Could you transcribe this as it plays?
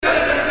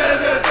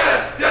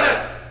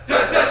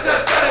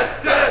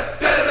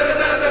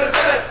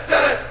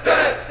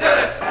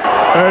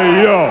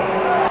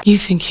You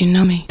think you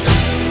know me.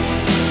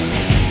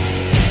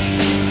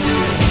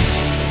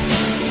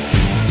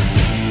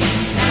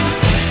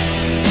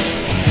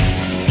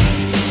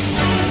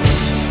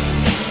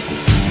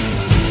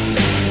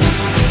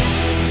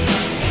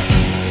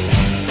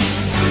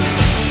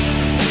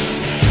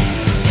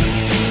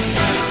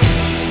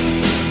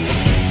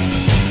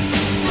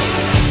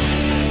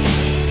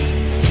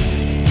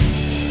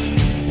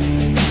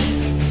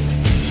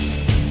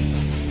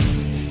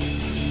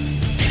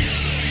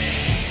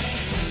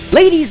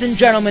 Ladies and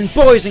gentlemen,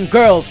 boys and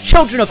girls,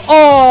 children of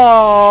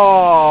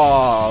all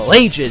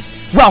ages,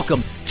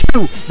 welcome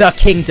to the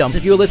kingdom.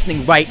 If you're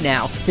listening right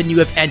now, then you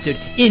have entered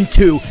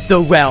into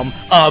the realm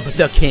of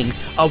the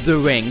Kings of the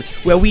Rings,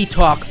 where we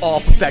talk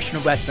all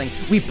professional wrestling.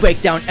 We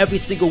break down every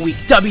single week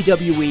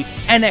WWE,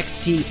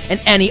 NXT,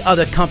 and any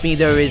other company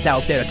there is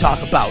out there to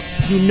talk about.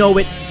 You know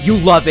it, you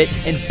love it,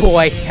 and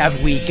boy, have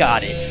we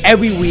got it.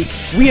 Every week,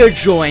 we are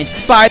joined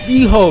by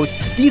the host,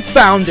 the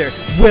founder,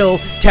 Will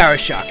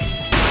Tarashuk.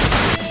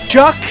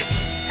 Chuck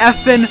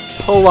effin'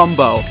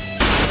 Palumbo.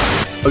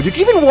 Oh, did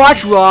you even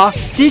watch Raw?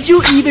 Did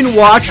you even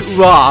watch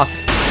Raw?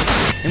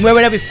 And where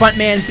would every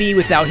frontman be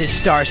without his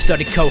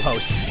star-studded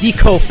co-host, the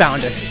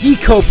co-founder, the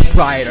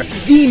co-proprietor,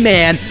 the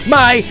man,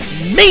 my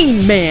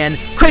main man,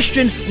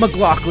 Christian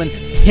McLaughlin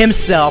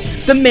himself,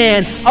 the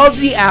man of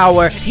the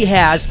hour. He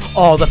has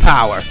all the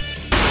power.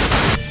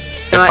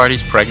 That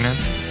party's pregnant.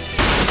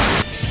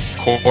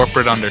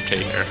 Corporate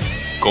Undertaker.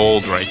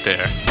 Gold right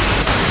there.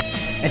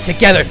 And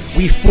together,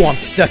 we form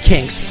the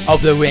Kings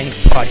of the Rings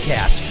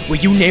podcast, where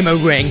you name a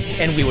ring,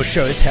 and we will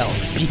sure as hell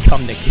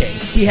become the king.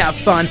 We have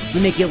fun,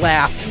 we make you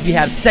laugh, we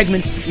have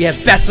segments, we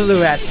have best of the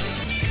rest.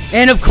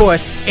 And of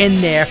course,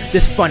 in there,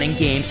 there's fun and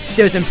games,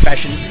 there's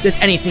impressions, there's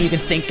anything you can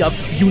think of,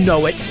 you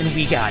know it, and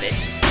we got it.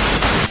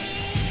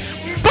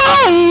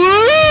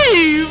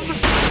 Believe!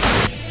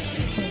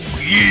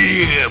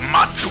 Yeah,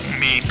 Macho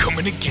Man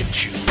coming to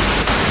get you.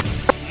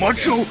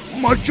 Macho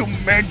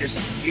Madness,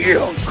 yeah,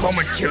 on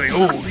commentary,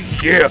 oh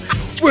yeah.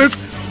 We're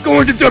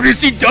going to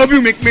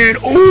WCW, McMahon,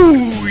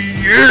 oh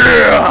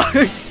yeah.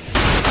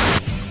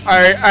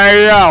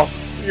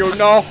 Hey, you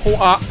know who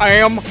I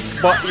am,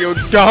 but you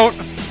don't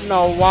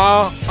know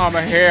why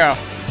I'm here.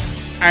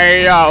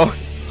 Hey,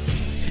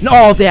 And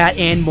all that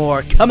and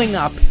more coming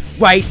up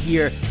right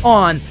here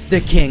on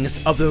the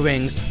Kings of the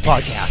Rings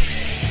podcast.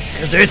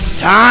 Cause it's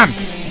time.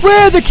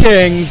 We're the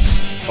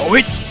Kings. Oh,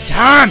 it's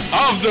time.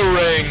 Of the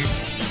Rings.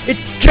 It's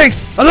Kings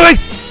of the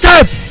Rings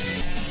time!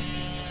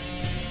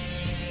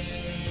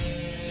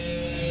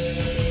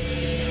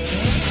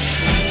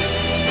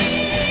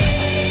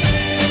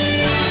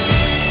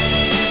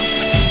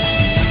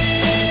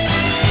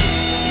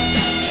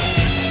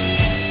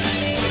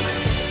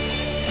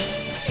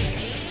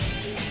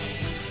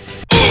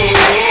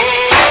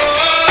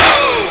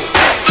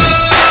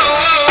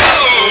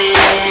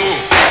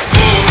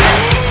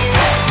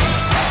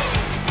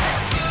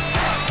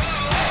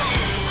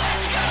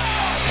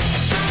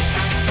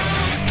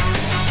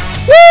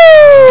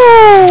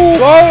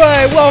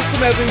 Alright,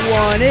 welcome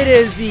everyone. It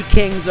is the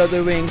Kings of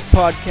the Rings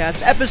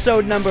podcast,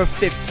 episode number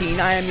 15.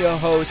 I am your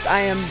host.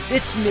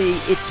 It's me,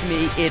 it's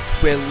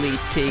Willie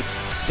T.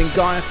 Been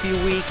gone a few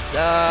weeks.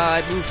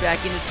 I moved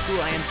back into school.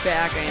 I am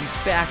back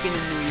in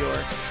New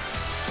York.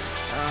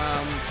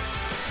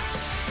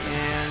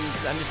 And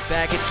I'm just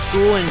back at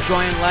school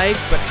enjoying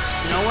life, but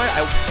you know what?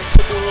 I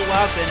took a little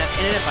while because I didn't have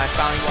internet, but I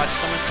finally watched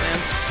SummerSlam.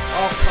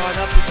 All caught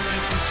up with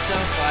decent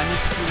stuff. I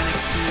missed a few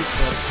NXTs,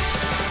 but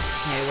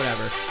hey,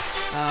 whatever.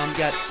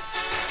 Got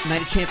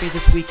Night of Champions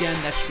this weekend.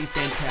 That should be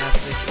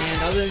fantastic. And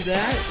other than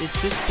that, it's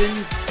just been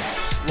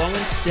slow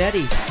and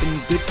steady. It's been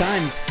good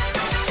times.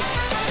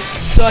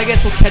 So I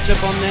guess we'll catch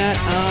up on that.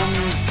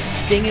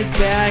 Sting is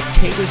back.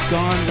 Taker's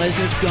gone.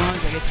 Lesnar's gone.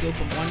 So I guess go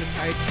from one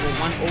retired to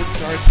one old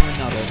star to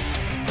another.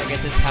 I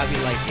guess that's how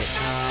we like it.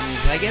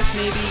 I guess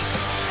maybe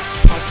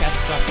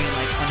podcasts start being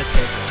like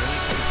Undertaker. We only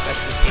have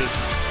special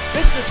occasions.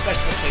 This is a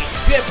special occasion.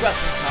 We have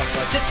wrestling to talk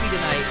about. Just me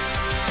tonight.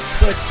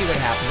 So let's see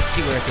what happens. Let's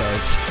see where it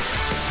goes.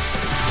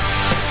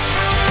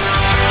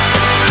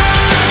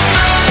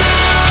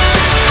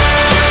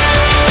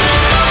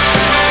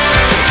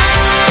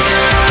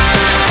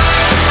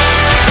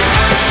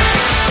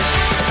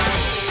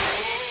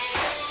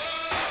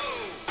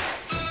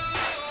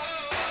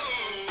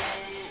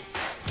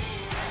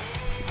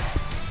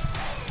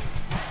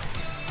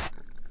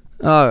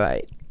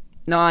 Alright,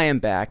 now I am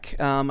back.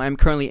 I'm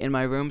currently in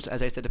my rooms,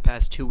 as I said, the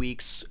past 2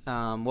 weeks.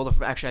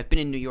 Actually, I've been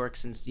in New York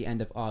since the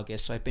end of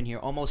August, so I've been here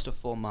almost a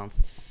full month.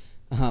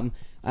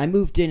 I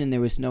moved in and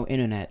there was no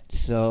internet,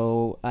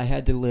 so I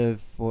had to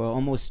live for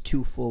almost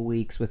 2 full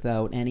weeks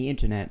without any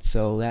internet,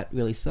 so that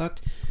really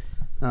sucked.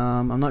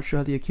 I'm not sure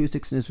how the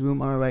acoustics in this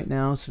room are right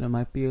now, so there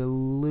might be a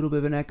little bit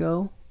of an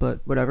echo,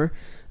 but whatever.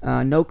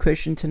 No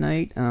Christian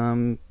tonight.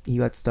 He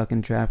got stuck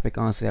in traffic.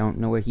 Honestly, I don't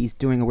know what he's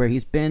doing or where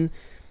he's been.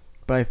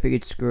 But I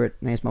figured, screw it,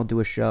 may as well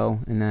do a show,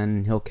 and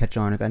then he'll catch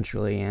on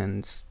eventually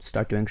and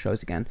start doing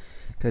shows again.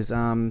 Because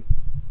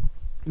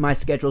my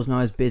schedule's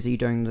not as busy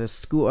during the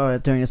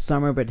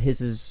summer, but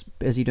his is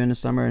busy during the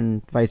summer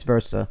and vice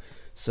versa.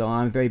 So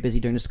I'm very busy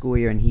during the school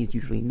year, and he's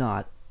usually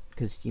not,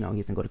 because, he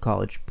doesn't go to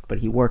college, but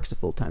he works a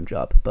full-time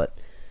job. But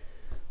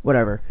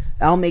whatever.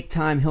 I'll make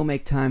time, he'll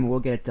make time, we'll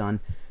get it done.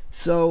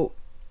 So,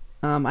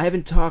 I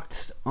haven't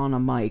talked on a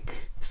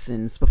mic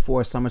since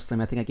before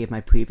SummerSlam. I think I gave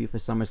my preview for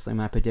SummerSlam,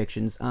 my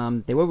predictions.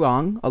 They were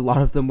wrong. A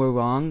lot of them were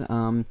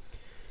wrong.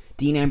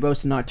 Dean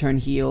Ambrose did not turn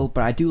heel,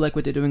 but I do like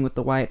what they're doing with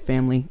the Wyatt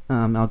family.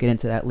 I'll get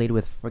into that later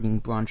with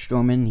frigging Braun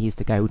Strowman. He's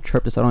the guy who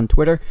chirped us out on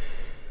Twitter.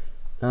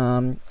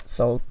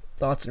 So,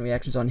 thoughts and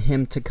reactions on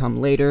him to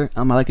come later.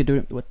 I like to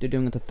do what they're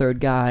doing with the third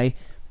guy.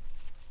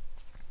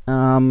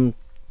 I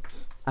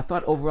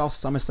thought overall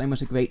SummerSlam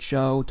was a great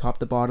show, top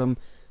to bottom.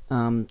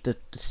 The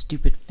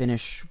stupid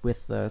finish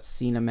with the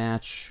Cena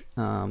match,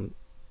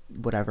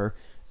 whatever.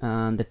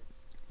 The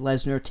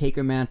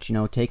Lesnar-Taker match,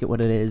 take it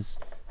what it is.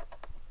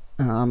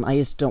 I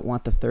just don't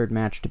want the third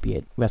match to be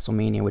at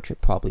WrestleMania, which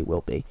it probably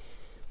will be.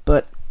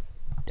 But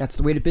that's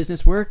the way the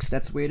business works.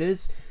 That's the way it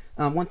is.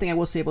 One thing I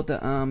will say about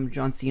the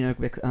John Cena,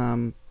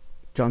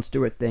 Jon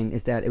Stewart thing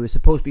is that it was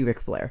supposed to be Ric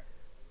Flair.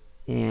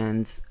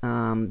 And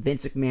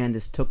Vince McMahon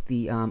just took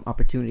the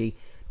opportunity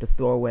to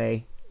throw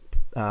away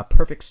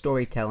perfect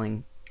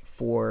storytelling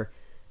for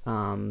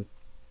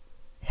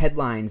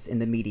headlines in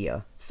the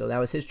media. So that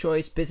was his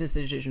choice, business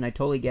decision, I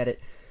totally get it.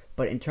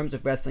 But in terms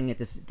of wrestling, it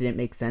just didn't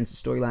make sense.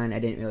 The storyline, I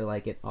didn't really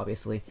like it,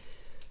 obviously.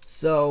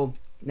 So,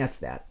 that's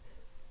that.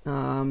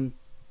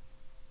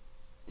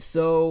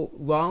 So,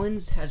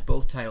 Rollins has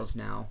both titles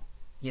now.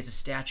 He has a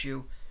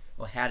statue,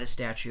 had a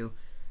statue.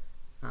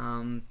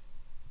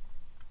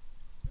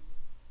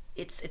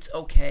 It's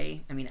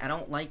okay. I mean, I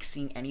don't like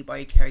seeing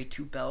anybody carry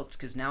two belts,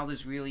 because now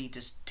there's really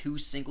just two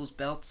singles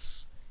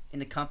belts in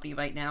the company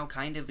right now,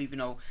 kind of, even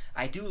though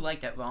I do like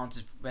that Rollins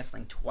is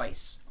wrestling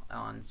twice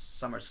on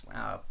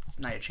SummerSlam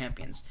Night of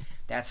Champions.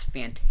 That's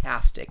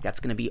fantastic. That's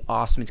going to be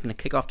awesome. It's going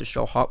to kick off the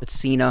show hot with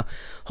Cena,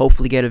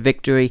 hopefully get a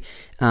victory,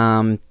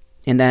 and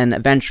then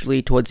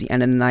eventually towards the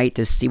end of the night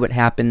to see what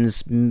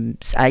happens.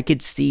 I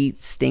could see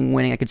Sting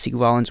winning. I could see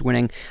Rollins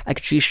winning. I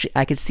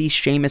could see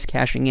Sheamus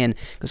cashing in,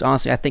 because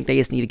honestly I think they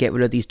just need to get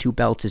rid of these two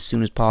belts as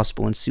soon as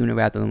possible, and sooner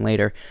rather than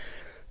later.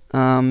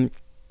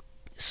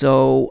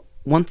 So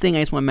one thing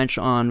I just want to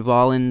mention on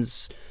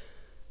Rollins'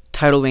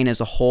 title reign as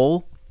a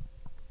whole,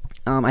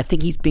 I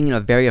think he's being a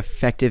very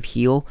effective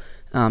heel.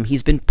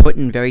 He's been put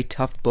in very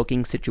tough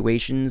booking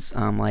situations,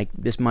 like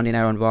this Monday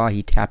Night on Raw,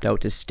 he tapped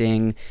out to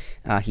Sting,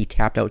 he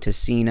tapped out to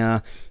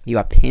Cena, he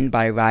got pinned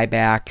by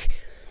Ryback,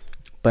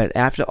 but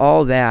after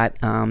all that,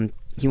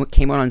 he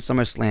came out on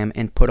SummerSlam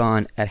and put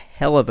on a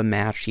hell of a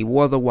match. He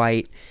wore the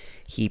white,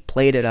 he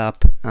played it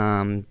up,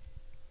 in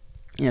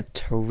a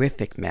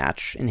terrific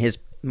match, and his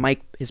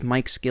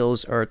mic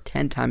skills are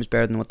 10 times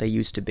better than what they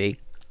used to be.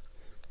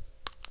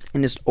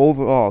 And just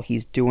overall,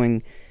 he's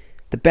doing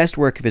the best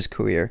work of his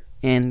career,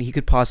 and he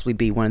could possibly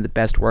be one of the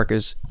best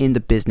workers in the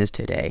business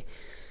today.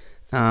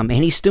 And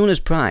he's still in his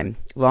prime.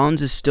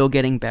 Rollins is still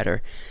getting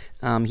better.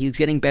 He's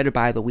getting better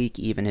by the week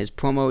even. His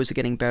promos are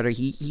getting better.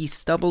 He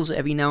stumbles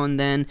every now and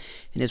then,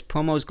 and his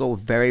promos go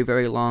very,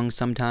 very long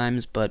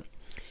sometimes, but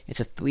it's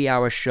a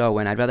 3-hour show,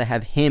 and I'd rather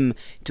have him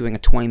doing a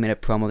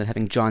 20-minute promo than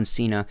having John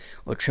Cena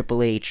or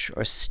Triple H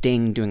or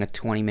Sting doing a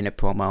 20-minute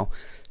promo.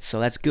 So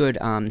that's good.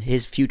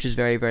 His future's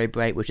very, very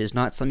bright, which is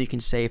not something you can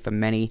say for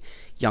many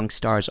young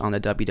stars on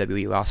the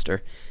WWE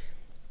roster.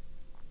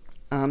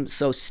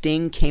 So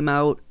Sting came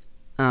out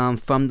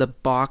from the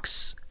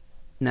box.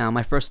 Now,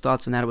 my first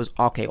thoughts on that was,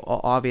 okay,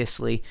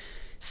 obviously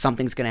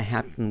something's going to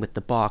happen with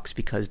the box,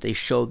 because they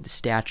showed the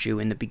statue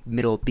in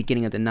the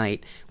beginning of the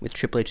night with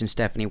Triple H and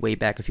Stephanie way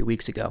back a few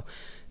weeks ago.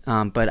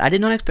 But I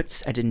did not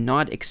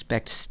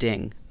expect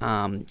Sting.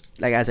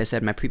 Like as I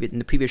said in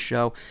the previous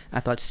show, I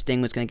thought Sting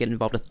was going to get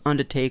involved with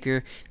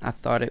Undertaker. I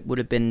thought it would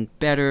have been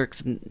better,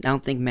 because I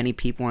don't think many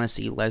people want to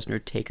see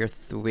Lesnar Taker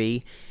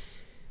 3.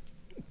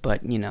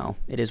 But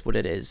it is what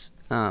it is.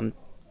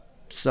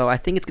 So I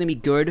think it's going to be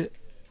good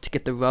to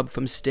get the rub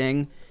from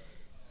Sting.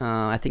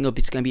 I think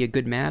it's going to be a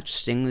good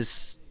match.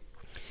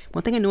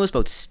 One thing I noticed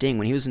about Sting,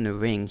 when he was in the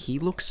ring, he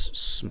looks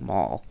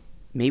small.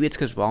 Maybe it's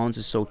because Rollins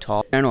is so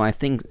tall. I don't know.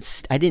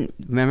 I didn't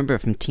remember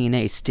from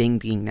TNA Sting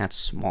being that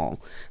small,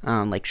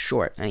 like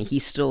short. I mean, he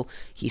still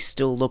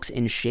looks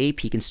in shape.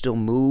 He can still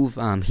move.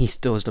 He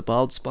still has the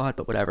bald spot,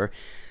 but whatever.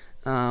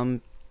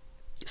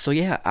 So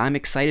yeah, I'm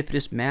excited for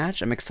this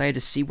match. I'm excited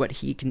to see what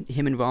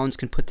him and Rollins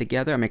can put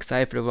together. I'm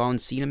excited for the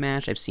Rollins Cena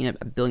match. I've seen it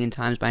a billion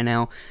times by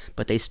now,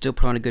 but they still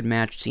put on a good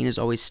match. Cena's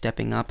always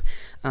stepping up.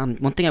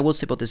 One thing I will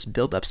say about this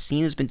build-up,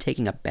 Cena's been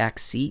taking a back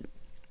seat.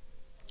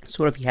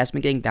 Sort of, he hasn't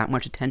been getting that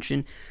much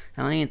attention.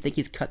 I don't even think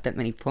he's cut that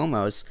many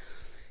promos,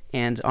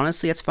 and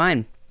honestly, that's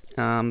fine.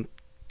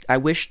 I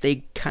wish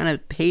they kind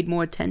of paid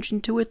more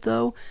attention to it,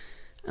 though.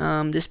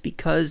 Just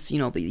because,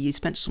 you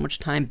spent so much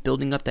time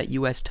building up that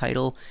U.S.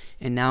 title,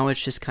 and now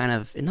it's just kind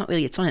of,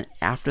 it's not an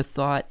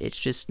afterthought, it's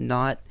just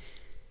not,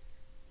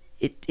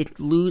 it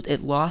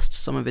lost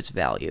some of its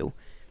value.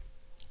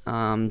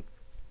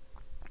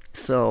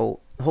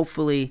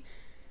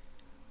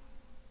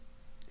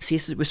 See,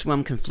 see, this is where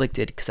I'm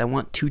conflicted, because I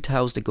want two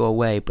titles to go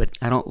away, but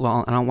I don't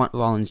want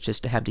Rollins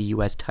just to have the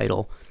U.S.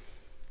 title.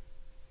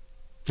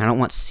 I don't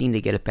want Cena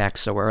to get it back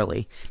so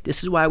early.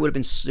 This is why it would have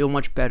been so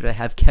much better to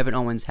have Kevin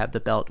Owens have the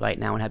belt right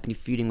now and have been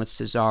feuding with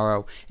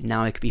Cesaro, and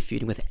now I could be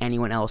feuding with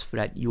anyone else for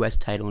that U.S.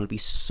 title, and it would be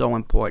so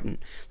important.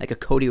 Like a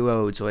Cody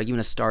Rhodes, or even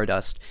a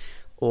Stardust,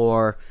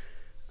 or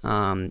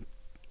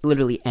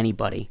literally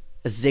anybody.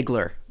 A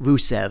Ziggler,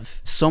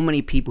 Rusev, so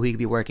many people he could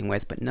be working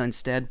with, but no,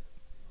 instead,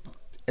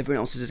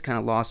 everyone else is just kind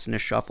of lost in a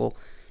shuffle.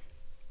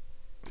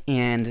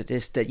 And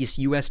this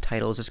U.S.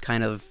 title is just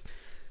kind of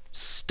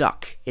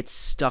stuck. It's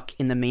stuck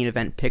in the main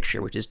event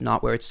picture, which is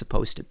not where it's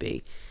supposed to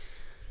be.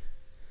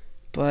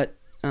 But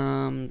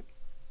Sting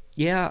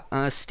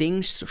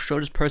showed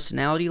his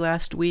personality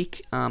last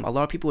week. A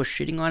lot of people were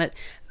shitting on it.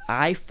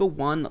 I, for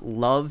one,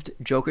 loved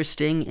Joker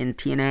Sting in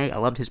TNA. I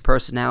loved his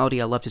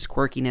personality. I loved his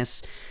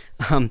quirkiness.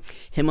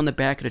 Him on the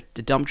back of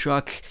the dump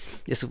truck,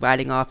 just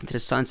riding off into the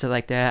sunset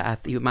like that.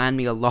 He reminded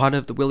me a lot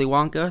of the Willy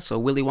Wonka, so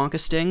Willy Wonka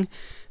Sting,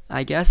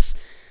 I guess.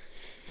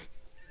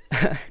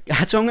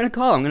 That's what I'm going to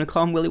call him. I'm going to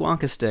call him Willy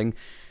Wonka Sting.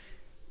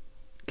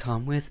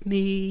 Come with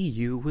me,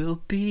 you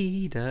will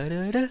be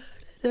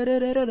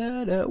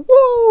da-da-da-da-da-da-da-da.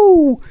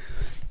 Woo!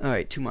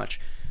 Alright, too much.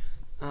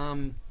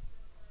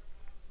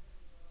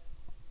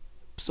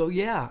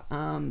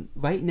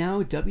 Right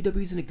now,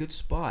 WWE's in a good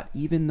spot,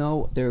 even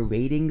though their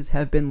ratings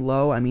have been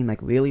low. I mean,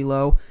 like, really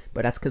low,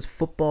 but that's because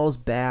football's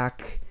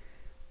back.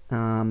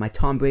 My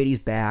Tom Brady's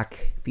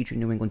back, featuring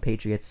New England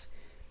Patriots.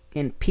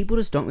 And people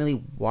just don't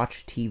really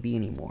watch TV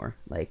anymore.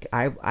 Like,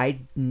 I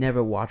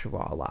never watch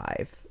Raw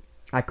live.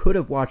 I could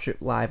have watched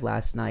it live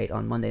last night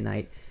on Monday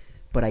night,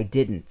 but I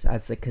didn't. I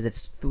was like, because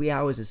it's 3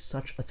 hours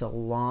it's a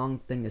long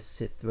thing to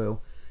sit through,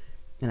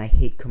 and I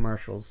hate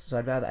commercials. So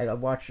I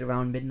watched it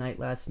around midnight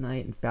last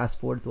night and fast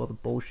forwarded through all the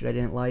bullshit I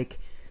didn't like,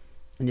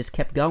 and just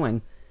kept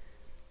going.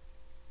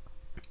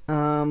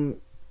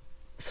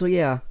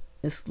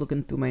 Just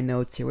looking through my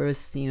notes here. Where is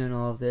Cena in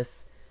all of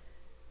this?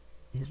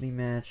 His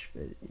rematch,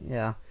 but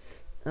yeah.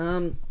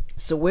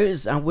 So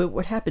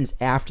what happens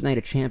after Night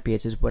of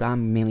Champions is what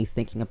I'm mainly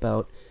thinking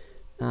about,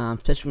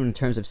 especially in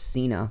terms of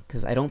Cena,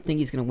 because I don't think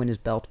he's going to win his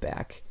belt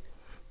back,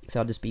 because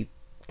that'll just be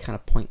kind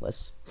of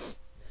pointless.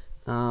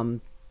 So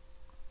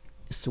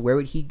where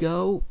would he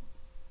go?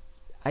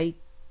 I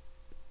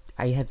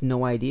have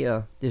no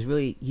idea.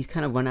 He's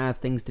kind of run out of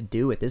things to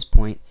do at this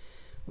point.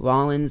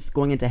 Rollins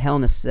going into Hell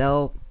in a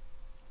Cell.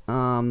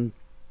 I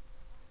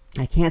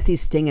can't see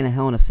Sting in a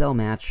Hell in a Cell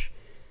match.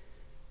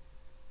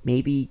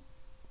 Maybe,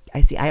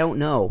 I don't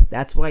know.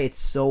 That's why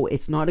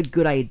it's not a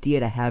good idea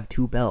to have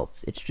two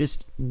belts. It's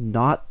just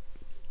not,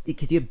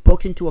 because you're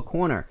booked into a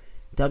corner.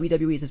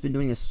 WWE has just been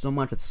doing this so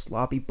much with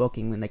sloppy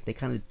booking, when they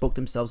kind of book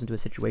themselves into a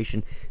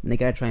situation, and they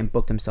gotta try and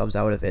book themselves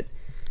out of it.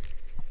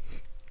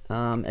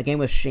 Again,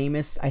 with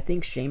Sheamus, I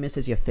think Sheamus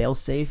is your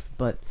fail-safe,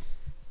 but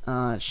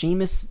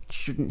Sheamus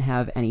shouldn't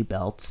have any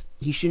belt.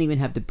 He shouldn't even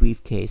have the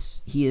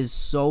briefcase. He is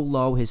so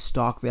low, his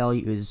stock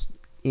value is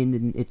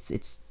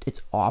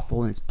it's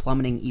awful, and it's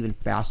plummeting even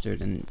faster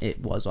than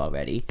it was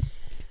already.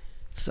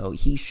 So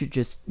he should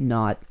just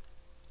not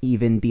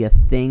even be a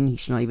thing. He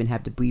should not even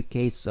have the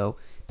briefcase. So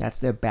that's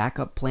their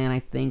backup plan, I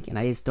think, and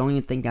I just don't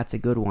even think that's a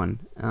good one.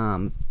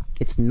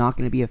 It's not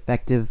going to be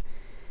effective.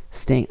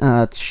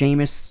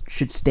 Sheamus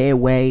should stay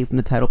away from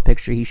the title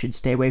picture. He should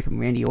stay away from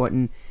Randy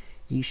Orton.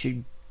 He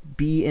should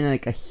be in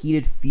a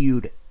heated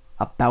feud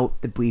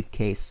about the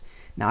briefcase.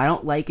 Now, I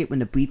don't like it when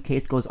the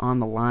briefcase goes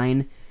on the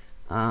line.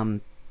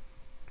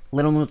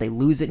 Let them know if they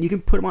lose it. And you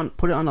can put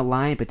it on the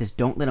line, but just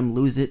don't let them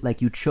lose it.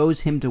 Like, you chose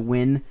him to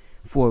win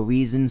for a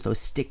reason, so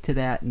stick to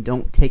that and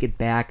don't take it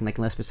back. And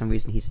unless for some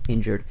reason he's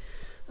injured,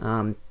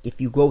 if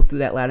you go through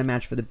that ladder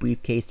match for the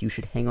briefcase, you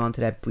should hang on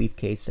to that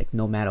briefcase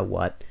no matter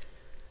what.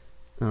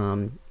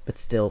 But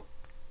still,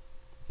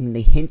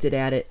 they hinted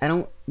at it. I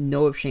don't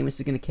know if Sheamus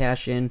is going to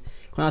cash in.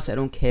 Quite honestly, I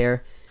don't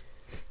care.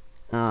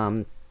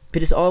 But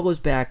this all goes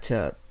back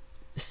to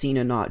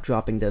Cena not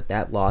dropping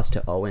that loss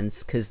to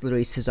Owens, because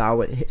literally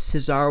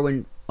Cesaro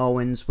and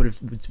Owens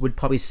would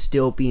probably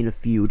still be in a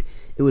feud.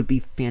 It would be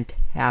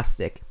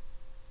fantastic.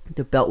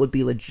 The belt would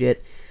be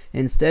legit.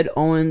 Instead,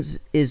 Owens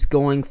is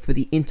going for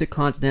the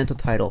Intercontinental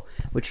title,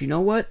 which, you know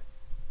what,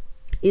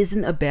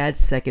 isn't a bad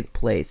second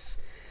place.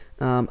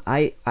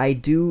 I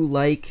do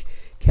like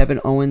Kevin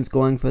Owens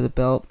going for the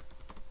belt.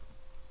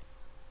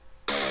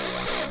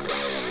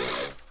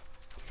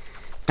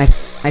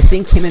 I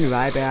think him and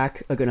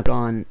Ryback are going to put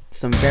on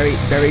some very,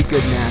 very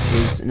good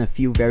matches and a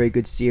few very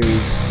good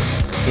series,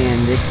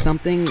 and it's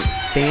something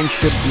fans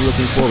should be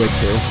looking forward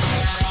to.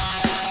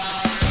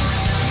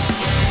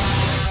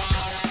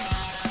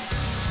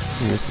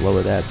 Let me just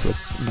lower that so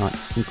it's not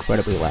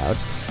incredibly loud.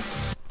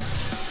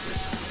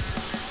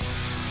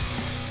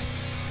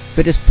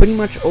 But just pretty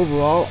much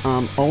overall,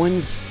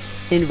 Owens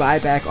and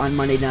Ryback on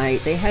Monday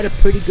night, they had a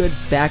pretty good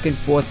back and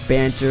forth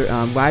banter.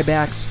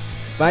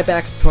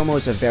 Ryback's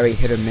promos are very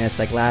hit or miss.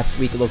 Like last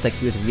week, it looked like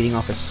he was reading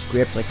off a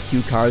script, like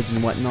cue cards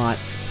and whatnot.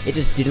 It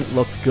just didn't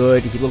look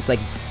good. He looked like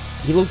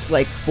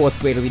fourth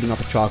grader reading off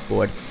a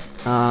chalkboard.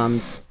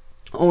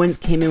 Owens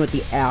came in with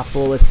the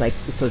apple. It's like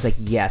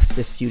yes,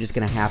 this feud is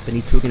gonna happen.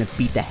 These two are gonna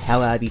beat the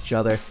hell out of each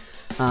other.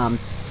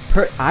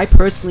 I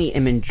personally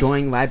am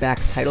enjoying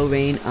Ryback's title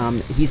reign.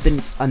 He's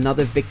been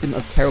another victim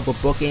of terrible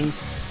booking,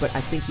 but I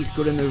think he's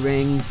good in the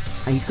ring.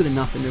 He's good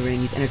enough in the ring.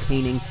 He's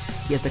entertaining.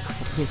 He has the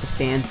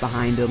fans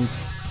behind him.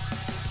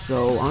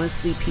 So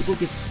honestly, people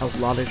give a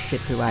lot of shit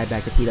to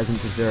Ryback that he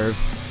doesn't deserve,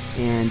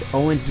 and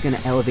Owens is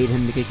gonna elevate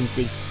him,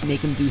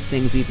 make him do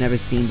things we've never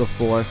seen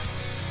before,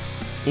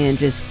 and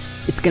just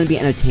it's gonna be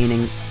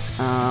entertaining.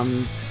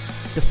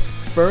 The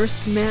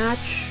first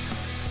match.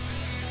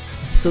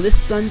 So this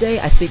Sunday,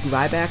 I think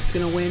Ryback's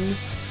going to win,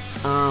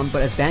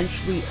 but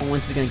eventually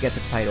Owens is going to get the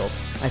title.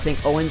 I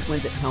think Owens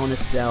wins at Hell in a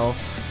Cell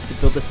just to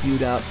build the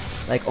feud up.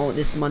 Like,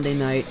 this Monday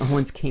night,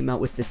 Owens came out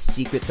with the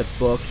secret, the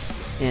book,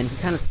 and he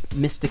kind of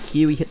missed a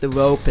cue. He hit the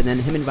rope, and then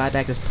him and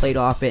Ryback just played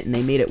off it, and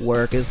they made it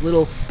work. It was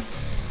little,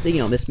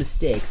 missed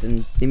mistakes,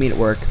 and they made it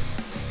work.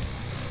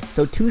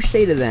 So touche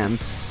to them.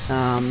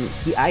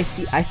 I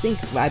think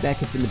Ryback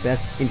has been the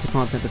best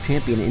Intercontinental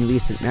Champion in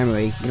recent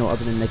memory,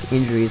 other than,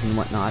 injuries and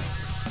whatnot.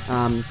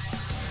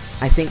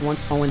 I think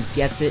once Owens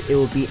gets it, it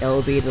will be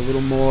elevated a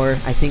little more.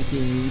 I think he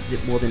needs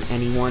it more than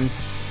anyone.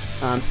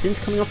 Since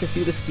coming off the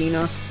feud with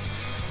Cena,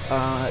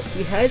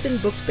 he has been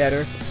booked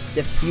better.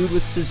 The feud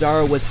with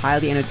Cesaro was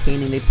highly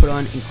entertaining. They put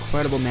on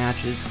incredible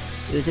matches.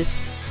 It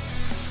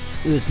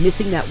was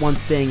missing that one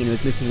thing, and it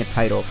was missing a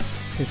title.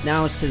 Because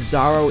now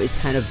Cesaro is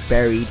kind of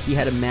buried. He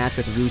had a match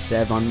with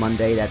Rusev on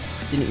Monday that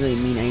didn't really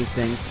mean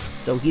anything.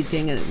 So he's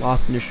getting it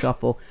lost in the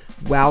shuffle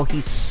while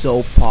he's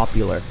so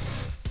popular.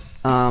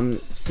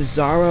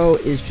 Cesaro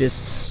is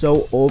just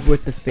so over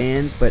with the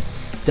fans, but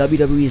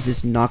WWE is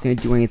just not going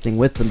to do anything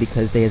with them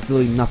because there's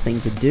literally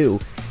nothing to do.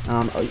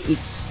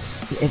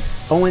 If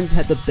Owens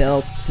had the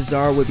belt,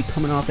 Cesaro would be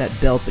coming off that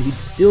belt, but he'd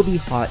still be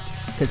hot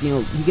because, he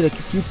get a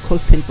few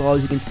close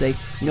pinfalls. You can say,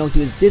 he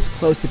was this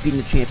close to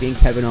beating the champion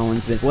Kevin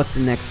Owens, but what's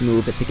the next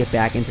move to get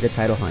back into the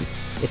title hunt?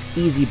 It's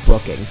easy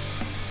booking.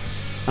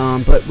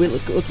 But we're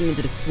looking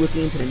into the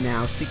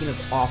now. Speaking of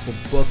awful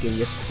booking,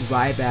 just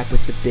Ryback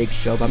with the Big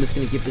Show. But I'm just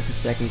gonna give this a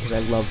second because I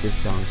love this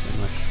song so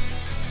much.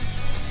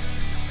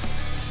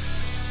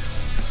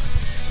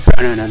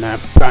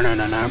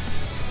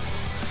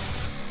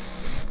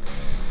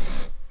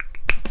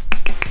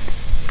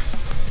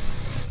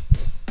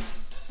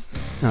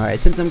 All right,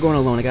 since I'm going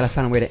alone, I gotta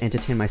find a way to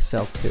entertain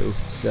myself too.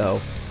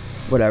 So,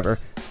 whatever.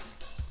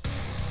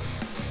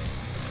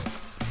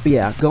 But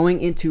yeah, going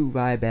into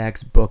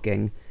Ryback's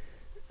booking.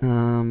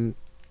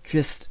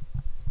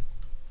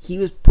 He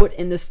was put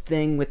in this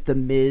thing with The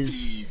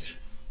Miz.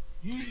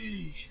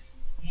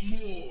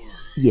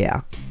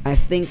 Yeah, I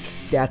think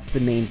that's the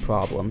main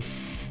problem.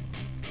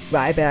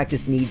 Ryback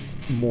just needs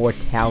more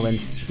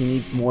talent. He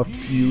needs more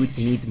feuds.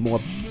 He needs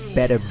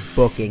better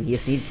booking. He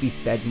just needs to be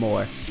fed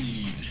more.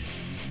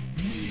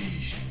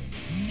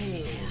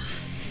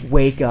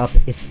 Wake up,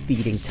 it's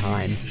feeding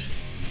time.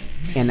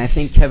 And I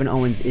think Kevin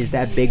Owens is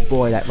that big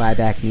boy that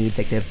Ryback needs.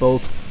 They're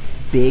both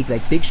big.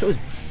 Big Show's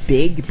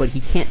big, but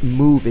he can't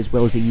move as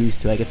well as he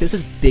used to. If this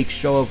was Big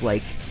Show of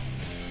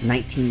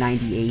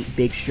 1998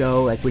 Big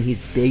Show, when he's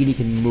big and he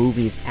can move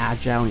and he's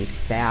agile and he's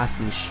fast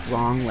and he's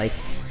strong,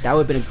 that would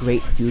have been a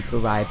great feud for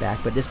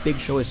Ryback. But this Big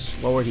Show is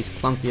slower, he's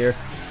clunkier.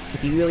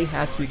 If he really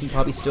has to, he can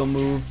probably still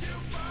move.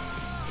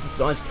 It's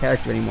not his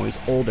character anymore, he's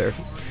older.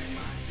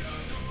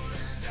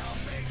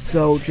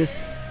 So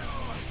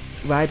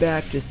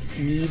Ryback just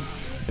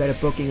needs better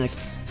booking.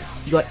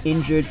 He got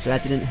injured, so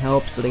that didn't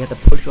help, so they had to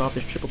push off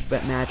this triple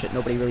threat match that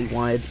nobody really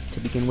wanted to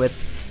begin with.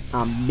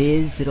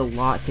 Miz did a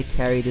lot to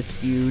carry this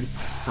feud.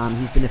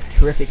 He's been a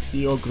terrific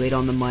heel, great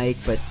on the mic,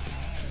 but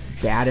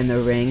bad in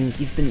the ring.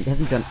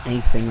 Hasn't done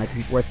anything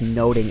worth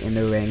noting in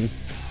the ring.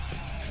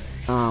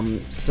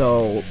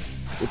 So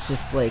it's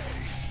just who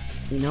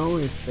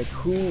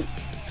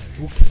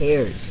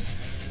cares?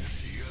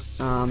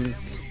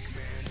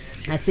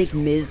 I think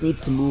Miz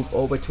needs to move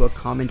over to a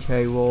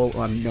commentary role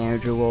or a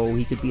manager role.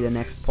 He could be the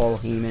next Paul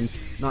Heyman.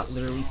 Not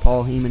literally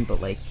Paul Heyman, but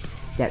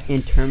that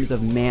in terms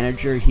of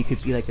manager, he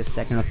could be the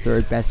second or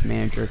third best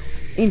manager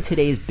in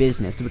today's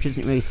business, which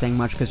isn't really saying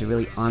much because there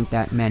really aren't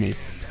that many.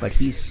 But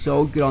he's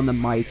so good on the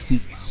mic.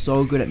 He's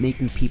so good at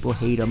making people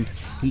hate him.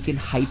 He can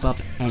hype up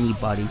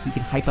anybody. He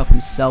can hype up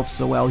himself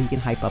so well, he can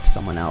hype up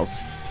someone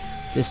else.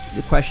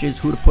 The question is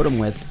who to put him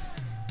with.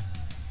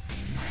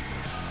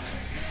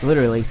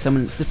 Literally, just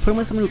put him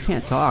with someone who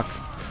can't talk.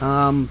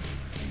 Off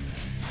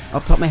the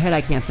top of my head,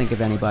 I can't think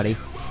of anybody.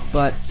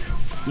 But,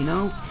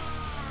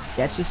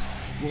 that's just,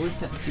 we'll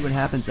just have to see what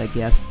happens, I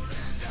guess.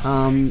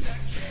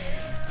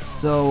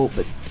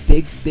 But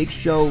Big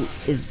Show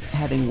is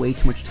having way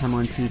too much time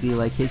on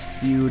TV. His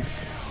feud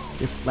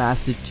just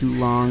lasted too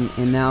long,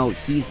 and now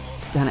he's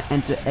kind of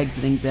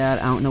exiting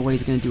that. I don't know what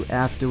he's going to do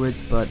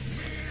afterwards, but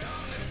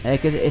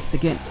it's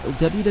again,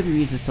 WWE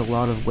is just a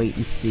lot of wait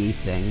and see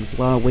things,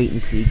 a lot of wait and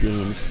see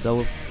games,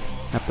 so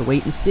have to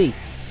wait and see.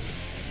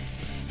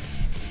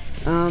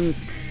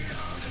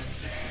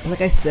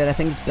 Like I said, I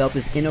think this belt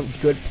is in a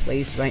good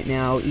place right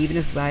now. Even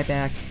if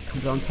Ryback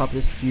comes on top of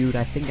this feud,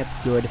 I think that's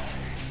good.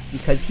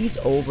 because he's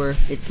over,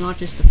 it's not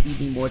just the feed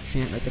me more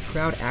chant. Like, the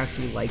crowd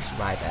actually likes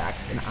Ryback,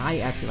 and I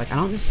actually like.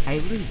 I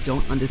really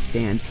don't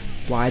understand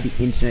why the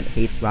internet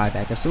hates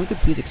Ryback. If someone could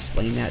please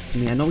explain that to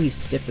me. I know he's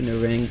stiff in the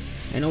ring.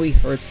 I know he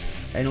hurts.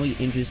 I know he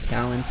injures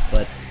talent,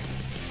 but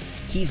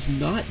he's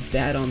not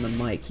bad on the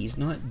mic. He's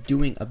not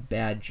doing a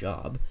bad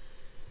job.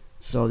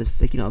 So this,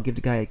 like, give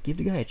the guy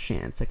a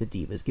chance, like the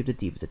Divas. Give the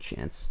Divas a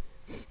chance.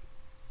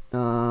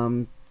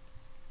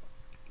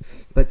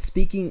 But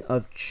speaking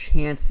of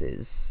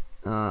chances,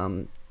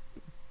 the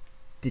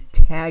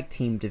tag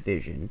team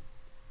division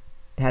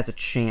has a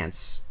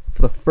chance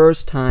for the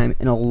first time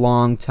in a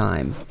long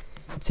time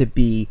to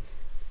be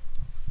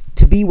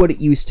what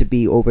it used to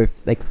be over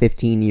like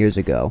 15 years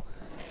ago.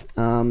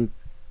 It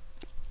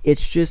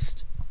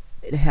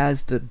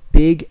has the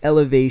big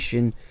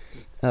elevation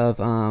of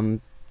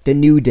the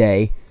New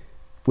Day,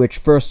 which,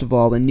 first of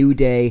all, the New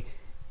Day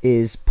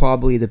is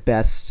probably the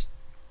best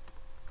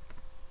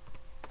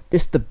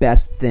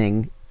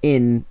thing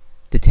in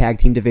the tag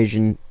team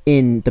division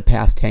in the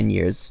past 10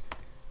 years.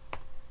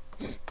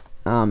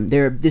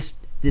 They're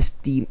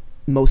the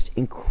most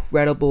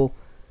incredible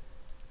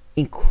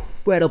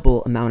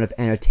amount of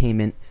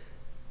entertainment.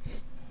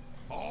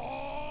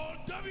 Oh,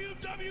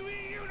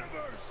 WWE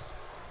Universe,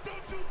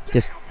 don't you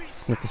Just dare be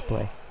let this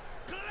play.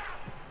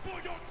 clap for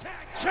your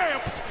tag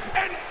champs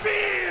and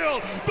feel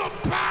the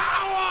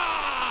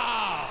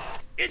power.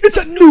 It's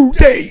a new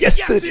day,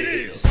 yes it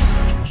is.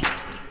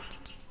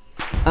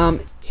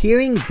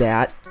 Hearing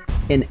that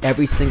in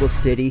every single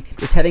city,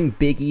 just having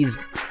Big E's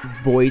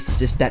voice,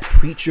 just that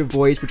preacher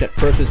voice, which at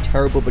first was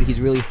terrible, but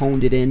he's really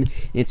honed it in, and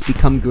it's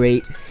become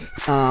great.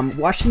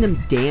 Watching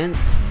them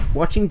dance,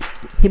 watching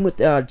him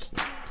with,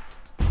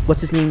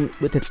 what's his name,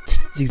 with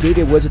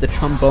Xavier Woods with the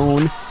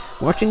trombone,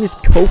 watching this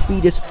Kofi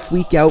just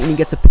freak out when he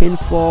gets a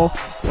pinfall,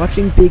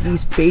 watching Big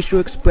E's facial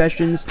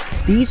expressions.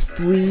 These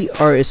three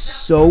are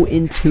so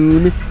in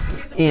tune,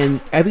 and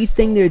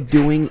everything they're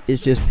doing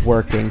is just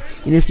working.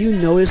 And if you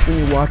notice when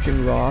you're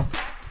watching Raw,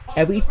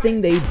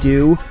 everything they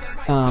do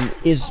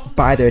is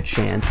by their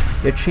chant.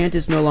 Their chant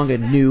is no longer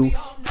New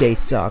Day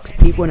sucks.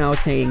 People are now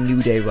saying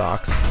New Day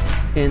rocks.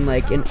 And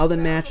like in other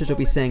matches, they'll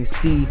be saying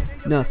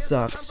Cena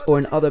sucks. Or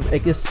in other, I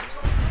guess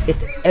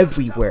it's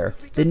everywhere.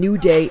 The New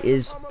Day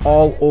is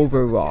all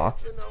over Raw.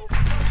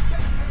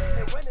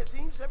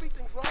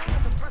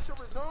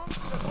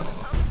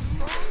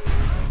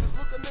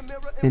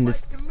 And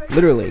this,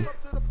 literally.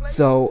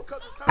 So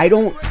I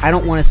don't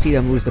want to see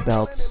them lose the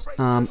belts.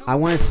 I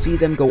want to see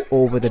them go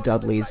over the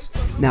Dudleys.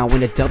 Now,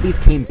 when the Dudleys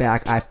came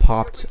back, I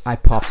popped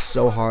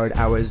so hard.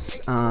 I was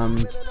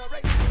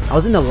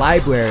in the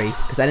library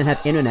because I didn't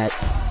have internet.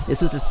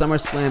 This was the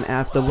SummerSlam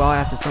after Raw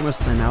after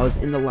SummerSlam. I was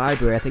in the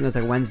library. I think it was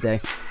like Wednesday.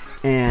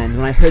 And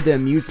when I heard their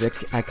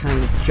music, I kind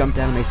of just jumped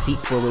out of my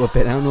seat for a little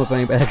bit. I don't know if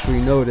anybody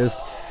actually noticed,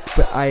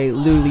 but I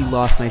literally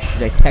lost my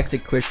shit. I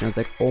texted Christian. I was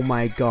like, "Oh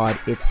my god,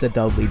 it's the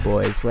Dudley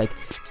Boys!" Like,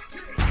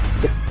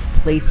 the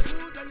place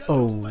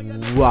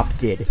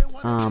erupted.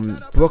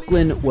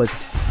 Brooklyn was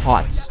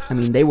hot. I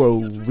mean, they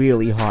were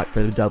really hot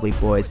for the Dudley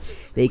Boys.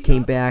 They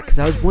came back because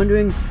I was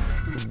wondering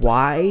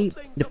why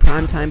the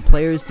primetime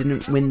players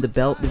didn't win the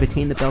belt,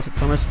 retain the belts at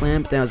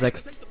SummerSlam. But then I was like,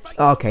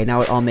 okay,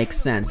 now it all makes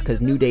sense because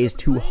New Day is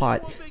too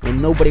hot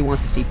and nobody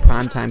wants to see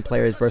primetime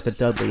players versus the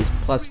Dudleys.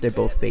 Plus, they're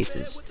both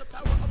faces.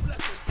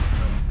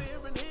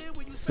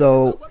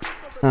 So,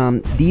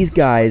 these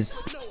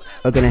guys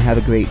are gonna have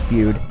a great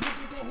feud.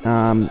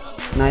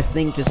 And I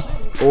think just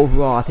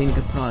overall, I think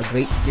they can put on a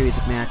great series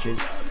of matches.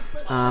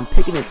 I'm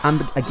going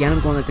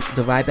like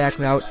the Ryback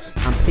route.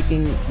 I'm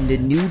picking the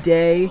New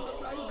Day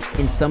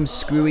in some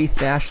screwy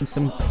fashion,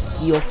 some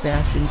heel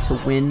fashion to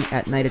win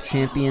at Night of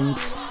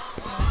Champions.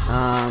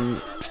 And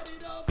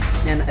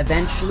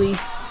eventually,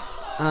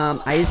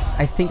 I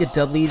think the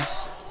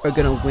Dudleys are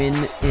gonna win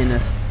in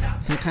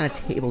some kind of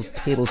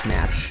tables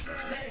match.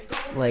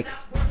 Like,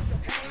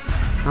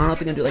 I don't know if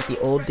they're gonna do like the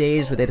old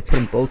days where they had to put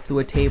them both through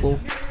a table,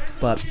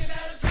 but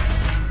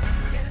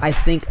I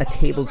think a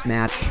tables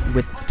match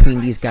between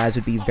these guys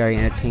would be very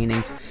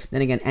entertaining.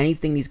 Then again,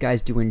 anything these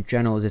guys do in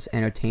general is just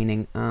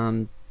entertaining.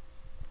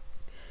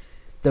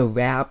 The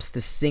raps,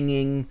 the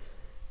singing,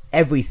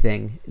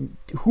 everything.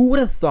 Who would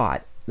have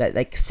thought that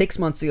like 6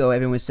 months ago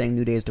everyone was saying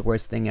New Day is the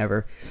worst thing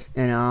ever?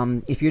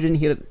 And if you didn't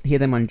hear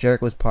them on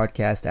Jericho's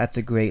podcast, that's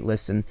a great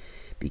listen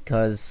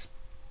because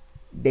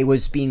they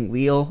was being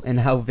real and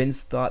how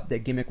Vince thought their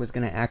gimmick was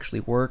going to actually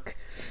work.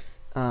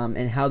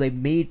 And how they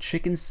made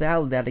chicken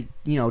salad out of,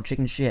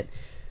 chicken shit.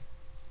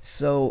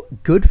 So,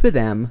 good for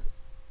them.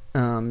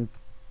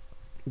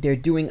 They're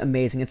doing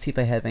amazing. Let's see if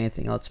I have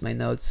anything else in my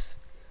notes.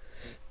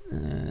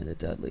 The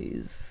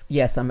Dudleys.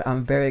 Yes,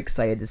 I'm very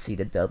excited to see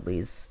the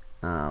Dudleys.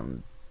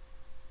 I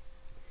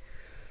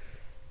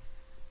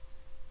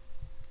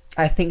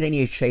think they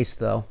need a chase,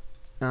 though.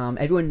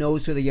 Everyone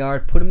knows who they are.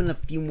 Put them in a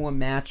few more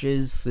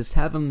matches. Just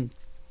have them...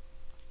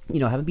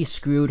 have him be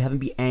screwed, have him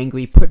be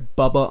angry, put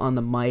Bubba on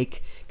the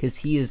mic, because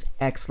he is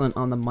excellent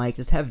on the mic.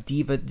 Just have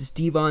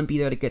Devon be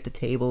there to get the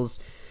tables.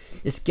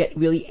 Just get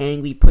really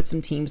angry, put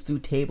some teams through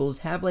tables.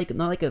 Have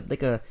not like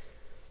a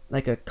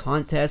like a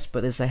contest,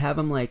 but it's I have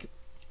them like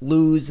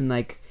lose and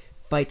like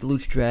fight the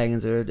Lucha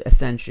Dragons or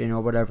Ascension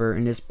or whatever,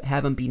 and just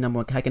have them be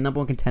like a number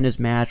one contenders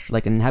match,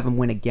 like, and have them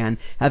win again,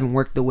 have them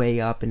work the way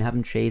up, and have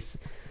them chase,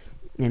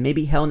 and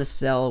maybe Hell in a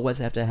Cell.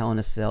 What's after Hell in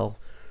a Cell?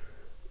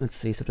 Let's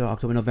see, September,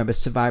 October, November,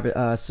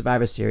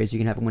 Survivor Series. You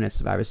can have them win at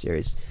Survivor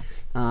Series.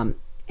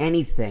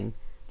 Anything.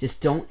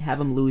 Just don't have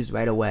them lose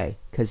right away,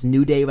 because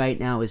New Day right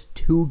now is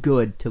too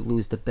good to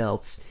lose the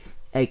belts.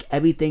 Like,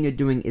 everything they're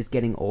doing is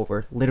getting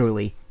over,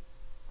 literally.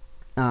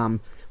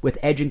 With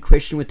Edge and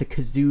Christian with the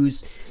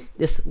kazoos.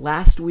 This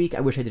last week,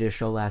 I wish I did a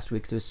show last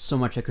week, because there was so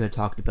much I could have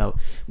talked about.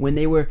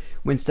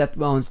 When Seth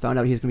Rollins found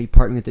out he was going to be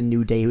partnering with the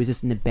New Day, he was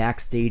just in the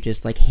backstage,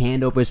 just like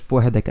hand over his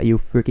forehead, like, are you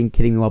freaking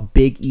kidding me? While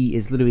Big E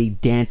is literally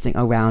dancing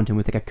around him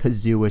with like a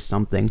kazoo or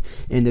something,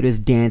 and they're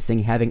just dancing,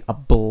 having a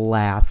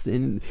blast,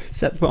 and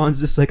Seth Rollins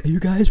just like, are you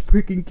guys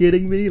freaking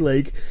kidding me?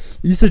 Like,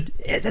 you said,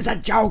 is this a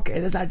joke?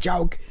 Is this a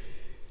joke?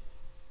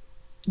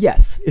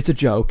 Yes, it's a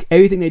joke.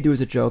 Everything they do is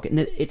a joke. And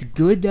it's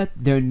good that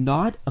they're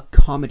not a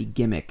comedy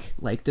gimmick.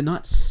 Like, they're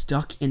not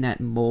stuck in that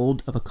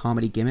mold of a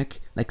comedy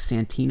gimmick, like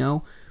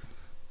Santino,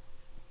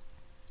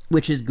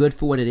 which is good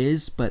for what it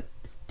is, but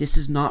this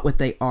is not what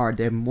they are.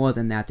 They're more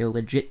than that. They're a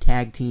legit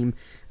tag team.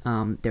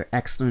 They're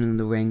excellent in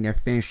the ring. Their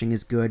finishing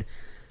is good.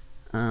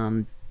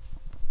 I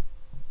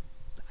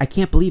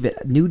can't believe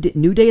it. New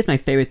Day is my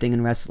favorite thing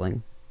in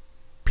wrestling.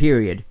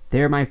 Period.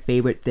 They're my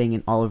favorite thing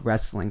in all of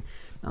wrestling.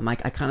 I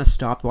kind of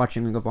stopped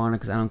watching Ring of Honor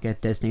because I don't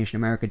get Destination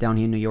America down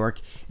here in New York,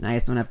 and I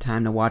just don't have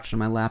time to watch it on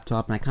my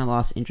laptop, and I kind of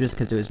lost interest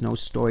because there was no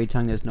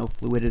storytelling, there was no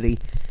fluidity.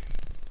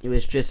 It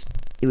was just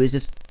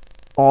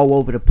all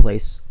over the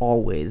place,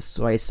 always,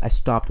 so I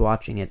stopped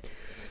watching it.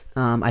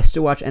 I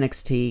still watch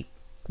NXT.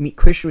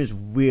 Christian was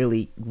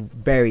really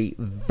very,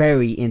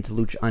 very into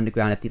Lucha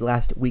Underground. At the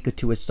last week or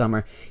two of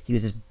summer, he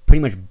was just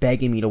pretty much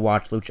begging me to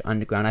watch Lucha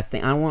Underground.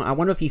 I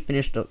wonder if he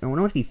finished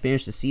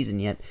the season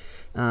yet.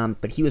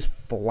 But he was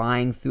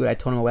flying through it. I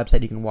told him on my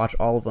website you can watch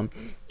all of them.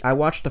 I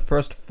watched the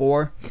first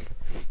 4,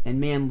 and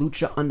man,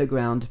 Lucha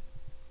Underground,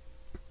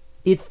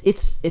 it's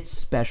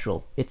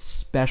special. It's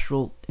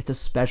special. It's a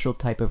special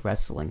type of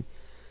wrestling.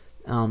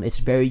 It's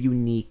very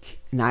unique,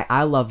 and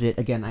I loved it.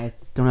 Again, I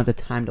don't have the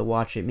time to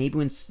watch it. Maybe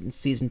when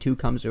season 2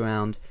 comes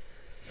around,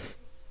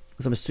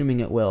 because I'm assuming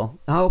it will.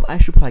 I'll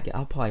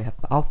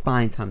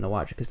find time to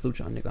watch it because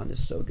Lucha Underground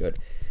is so good.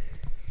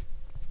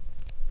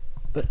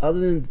 But other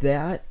than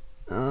that,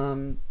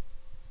 the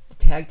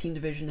tag team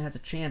division has a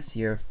chance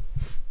here.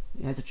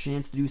 It has a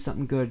chance to do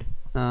something good.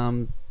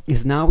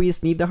 Because now we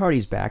just need the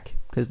Hardys back.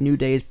 Because New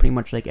Day is pretty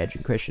much like Edge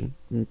and Christian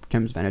in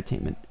terms of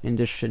entertainment and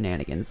just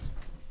shenanigans.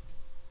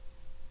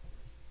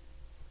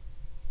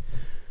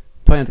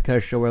 Probably have to cut a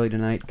show early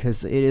tonight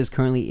because it is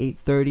currently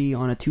 8:30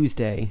 on a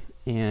Tuesday.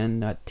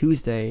 And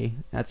Tuesday,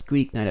 that's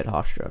Greek night at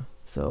Hofstra.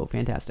 So,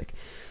 fantastic.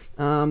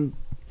 So,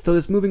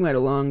 just moving right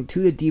along to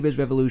the Divas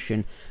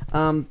Revolution.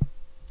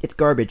 It's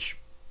garbage.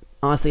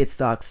 Honestly, it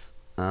sucks.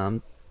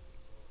 I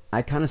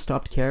kind of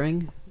stopped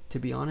caring, to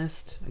be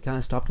honest. I kind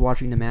of stopped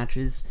watching the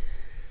matches.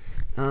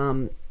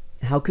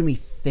 How can we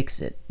fix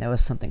it? That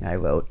was something I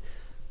wrote.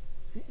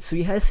 So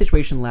we had a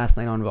situation last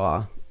night on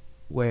Raw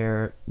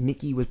where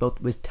Nikki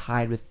was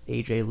tied with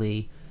AJ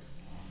Lee,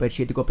 but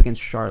she had to go up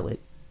against Charlotte.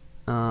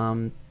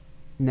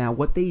 Now,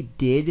 what they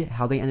did,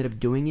 how they ended up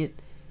doing it,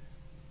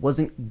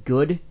 wasn't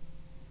good.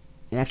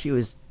 And actually, it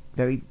was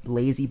very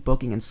lazy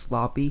booking and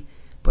sloppy.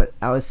 But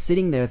I was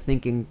sitting there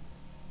thinking,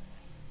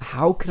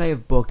 how could I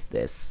have booked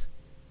this?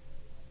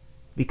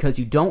 Because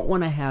you don't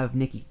want to have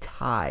Nikki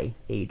tie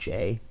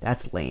AJ.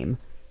 That's lame.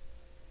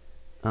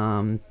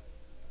 You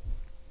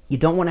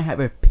don't want to have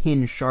her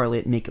pin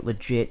Charlotte and make it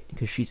legit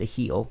because she's a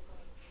heel.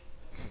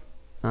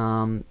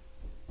 And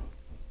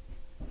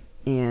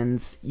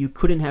you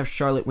couldn't have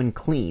Charlotte win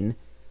clean.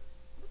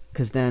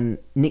 Because then,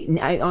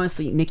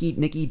 honestly,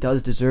 Nikki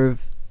does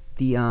deserve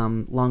the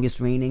longest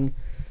reigning.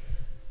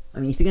 I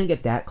mean, if you're going to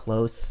get that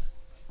close,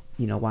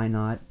 why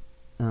not?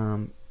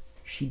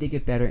 She did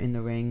get better in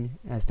the ring.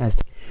 As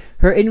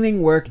her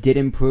in-ring work did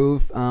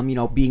improve.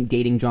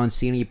 Dating John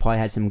Cena, you probably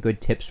had some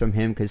good tips from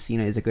him because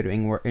Cena is a good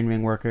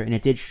in-ring worker. And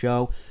it did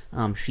show.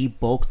 She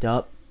bulked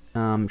up.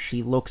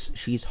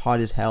 She's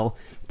hot as hell.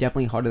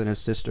 Definitely hotter than her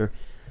sister.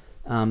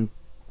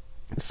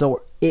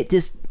 So it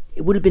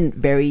would have been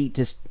very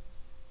just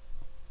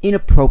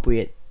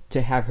inappropriate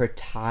to have her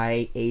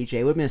tie AJ.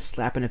 It would have been a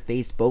slap in the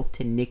face both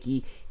to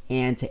Nikki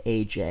and to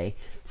AJ,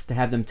 just to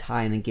have them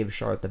tie and then give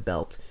Charlotte the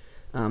belt.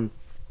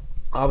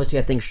 Obviously,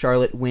 I think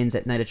Charlotte wins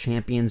at Night of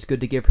Champions. Good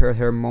to give her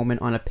her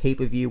moment on a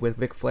pay-per-view with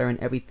Ric Flair and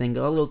everything.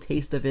 Got a little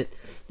taste of it,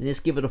 and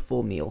just give it a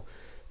full meal.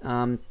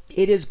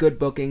 It is good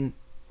booking.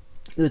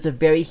 It was a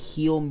very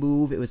heel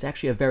move. It was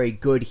actually a very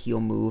good heel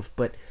move,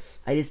 but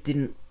I just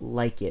didn't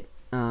like it.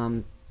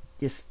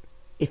 If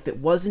it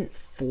wasn't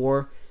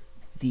for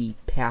the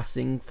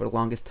passing for the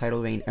longest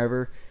title reign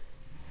ever,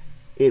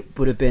 it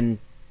would have been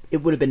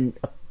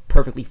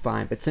perfectly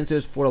fine. But since it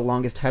was for the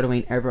longest title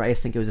reign ever, I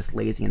just think it was just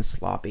lazy and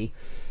sloppy.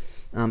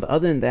 But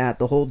other than that,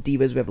 the whole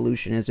Divas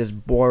Revolution is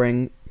just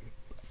boring.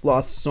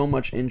 Lost so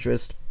much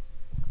interest.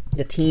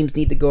 The teams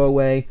need to go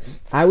away.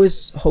 I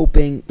was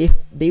hoping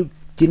if they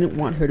didn't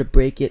want her to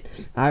break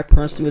it, I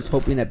personally was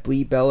hoping that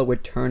Brie Bella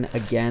would turn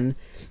again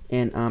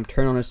and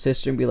turn on her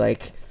sister and be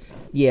like,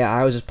 yeah,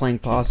 I was just playing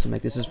possum.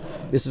 Like, this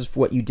is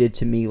what you did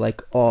to me,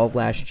 like, all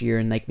last year,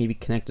 and, like, maybe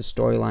connect the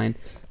storyline.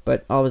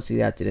 But obviously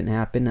that didn't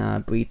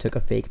happen. Brie took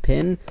a fake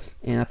pin,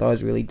 and I thought it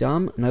was really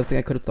dumb. Another thing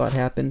I could have thought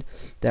happened,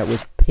 that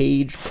was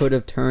Paige could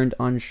have turned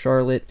on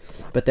Charlotte,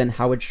 but then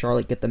how would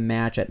Charlotte get the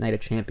match at Night of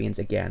Champions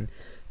again?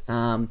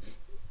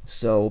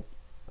 So,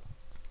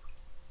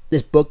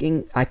 this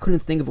booking, I couldn't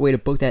think of a way to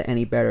book that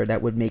any better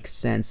that would make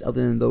sense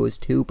other than those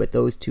two, but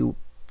those two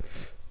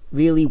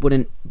really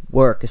wouldn't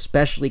work,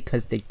 especially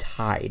because they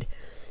tied.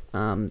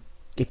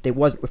 If they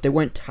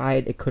weren't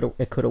tied, it could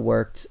have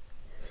worked.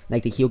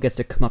 Like, the heel gets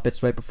to come up,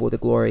 it's right before the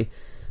Glory.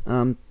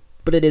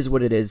 But it is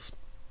what it is.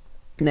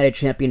 Night of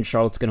Champion,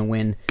 Charlotte's gonna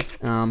win.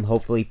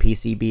 Hopefully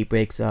PCB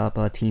breaks up,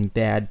 Team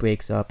Bad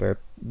breaks up, or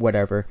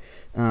whatever.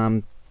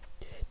 I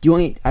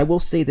will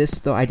say this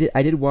though, I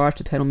did watch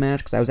the title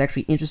match because I was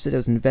actually interested, I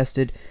was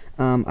invested.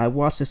 I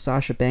watched the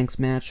Sasha Banks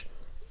match.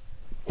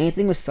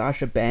 Anything with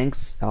Sasha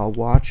Banks, I'll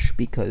watch,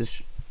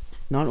 because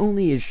not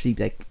only is she,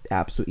 like,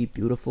 absolutely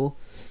beautiful,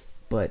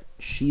 but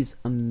she's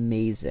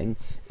amazing.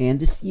 And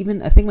this,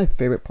 even, I think my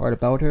favorite part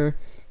about her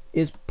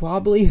is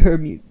probably her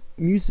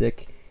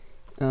music.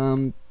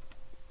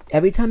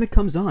 Every time it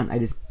comes on,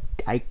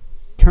 I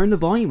turn the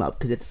volume up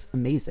because it's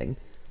amazing.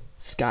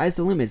 Sky's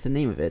the Limit is the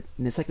name of it,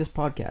 and it's like this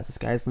podcast. The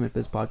Sky's the Limit for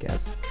this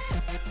podcast.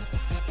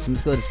 I'm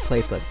just gonna just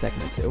play for a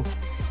second or two.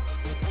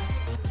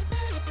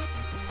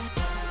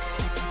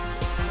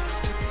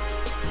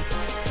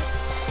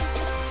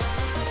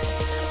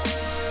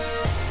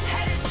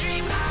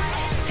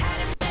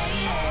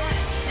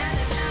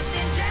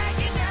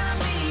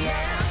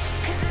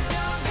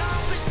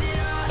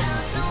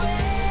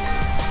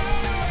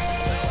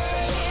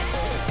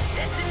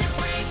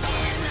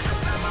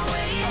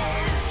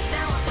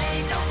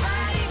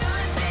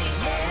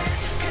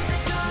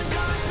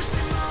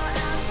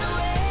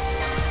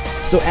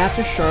 So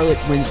after Charlotte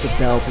wins the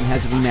belt and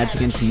has a rematch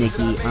against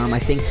Nikki, I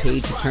think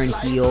Paige should turn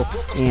heel,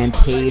 and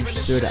Paige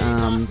should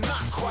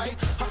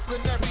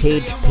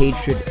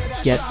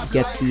get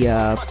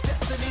the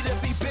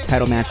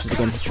title matches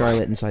against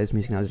Charlotte. And sorry, this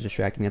music now is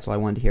distracting me. That's all I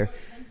wanted to hear.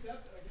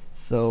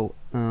 So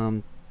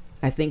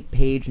I think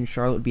Paige and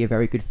Charlotte would be a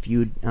very good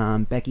feud.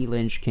 Becky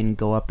Lynch can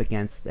go up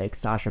against, like,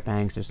 Sasha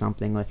Banks or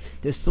something. Like,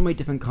 there's so many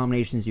different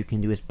combinations you can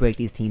do. Is break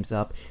these teams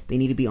up. They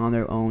need to be on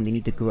their own. They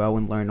need to grow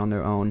and learn on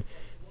their own.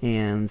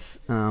 And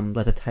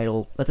let the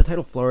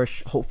title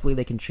flourish. Hopefully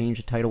they can change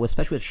the title,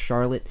 especially with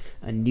Charlotte,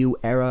 a new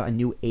era, a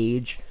new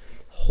age.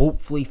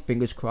 Hopefully,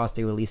 fingers crossed,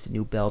 they release a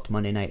new belt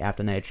Monday night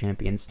after Night of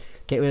Champions.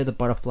 Get rid of the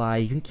butterfly.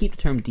 You can keep the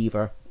term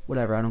diva,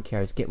 whatever, I don't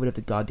care. Just get rid of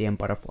the goddamn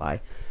butterfly.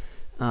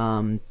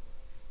 But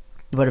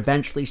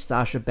eventually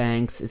Sasha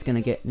Banks is going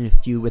to get in a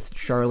feud with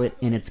Charlotte,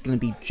 and it's going to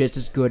be just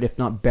as good, if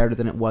not better,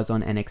 than it was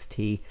on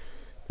NXT.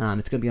 It's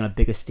going to be on a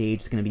bigger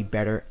stage. It's going to be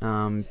better.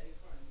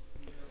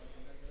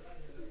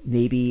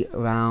 Maybe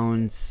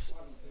around...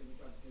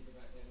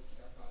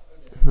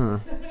 I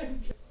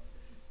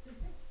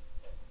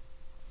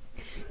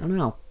don't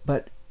know.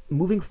 But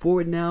moving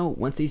forward now,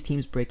 once these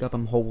teams break up,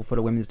 I'm hopeful for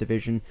the women's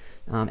division.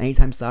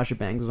 Anytime Sasha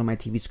Banks is on my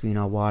TV screen,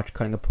 I'll watch,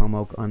 cutting a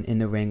promo in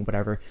the ring,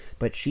 whatever.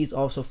 But she's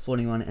also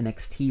floating on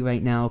NXT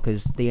right now,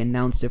 because they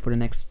announced it for the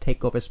next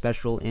TakeOver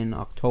special in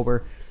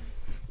October,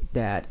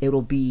 that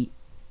it'll be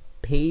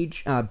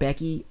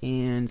Becky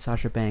and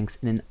Sasha Banks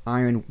in an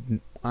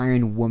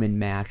Iron Woman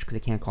match, because they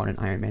can't call it an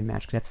Iron Man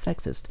match because that's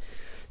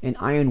sexist. An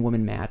Iron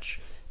Woman match,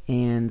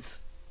 and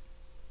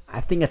I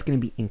think that's going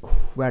to be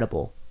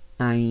incredible.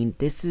 I mean,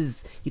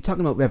 you're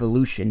talking about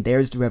revolution.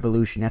 There's the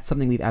revolution. That's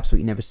something we've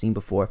absolutely never seen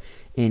before.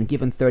 And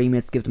give them 30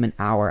 minutes, give them an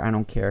hour, I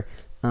don't care.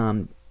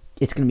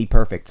 It's going to be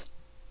perfect.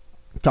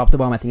 Top to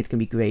bottom, I think it's going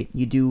to be great.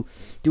 You do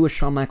a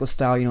Shawn Michaels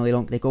style,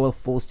 they go a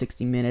full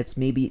 60 minutes.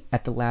 Maybe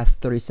at the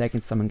last 30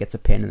 seconds, someone gets a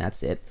pin, and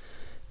that's it.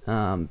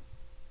 But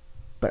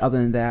other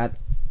than that,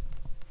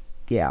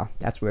 yeah,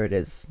 that's where it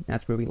is.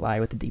 That's where we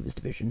lie with the Divas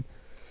division.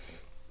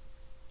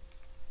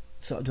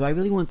 So, do I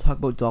really want to talk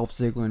about Dolph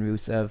Ziggler and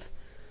Rusev?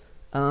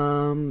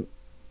 No,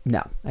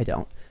 I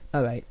don't.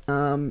 Alright,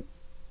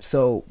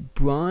 so,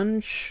 Braun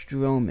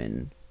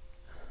Strowman.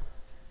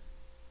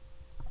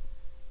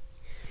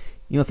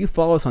 If you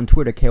follow us on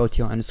Twitter,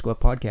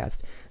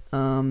 KOTL_podcast,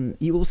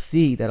 you will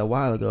see that a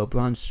while ago,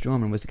 Braun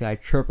Strowman was the guy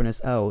chirping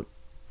us out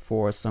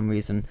for some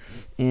reason,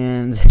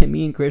 and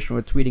me and Christian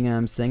were tweeting at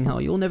him saying how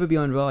you'll never be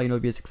on Raw, you'll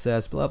never be a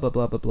success, blah blah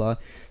blah blah blah.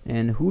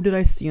 And who did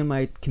I see on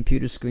my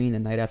computer screen the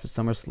night after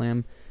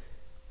SummerSlam?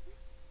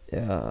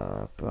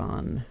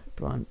 Braun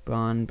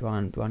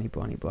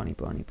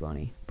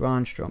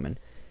Strowman.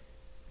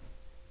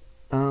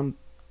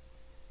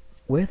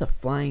 Where the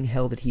flying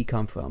hell did he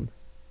come from,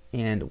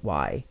 and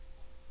why?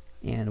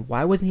 And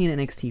why wasn't he in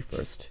NXT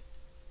first?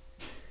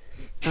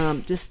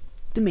 Just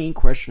the main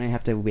question I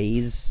have to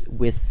raise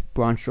with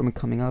Braun Strowman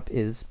coming up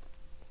is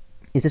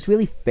this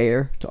really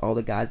fair to all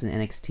the guys in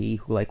NXT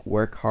who, like,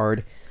 work hard?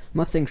 I'm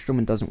not saying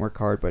Strowman doesn't work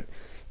hard, but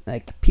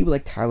like people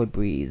like Tyler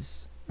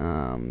Breeze.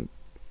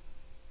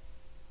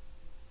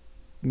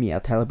 Yeah,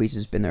 Tyler Breeze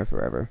has been there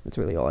forever. That's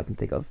really all I can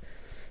think of.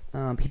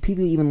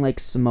 People even like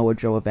Samoa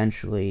Joe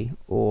eventually,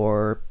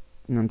 or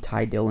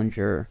Ty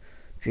Dillinger,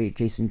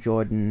 Jason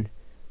Jordan,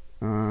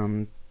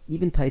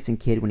 even Tyson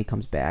Kidd when he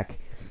comes back.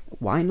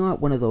 Why not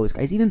one of those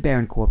guys? Even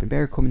Baron Corbin.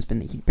 Baron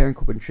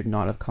Corbin should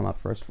not have come up,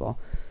 first of all.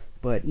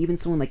 But even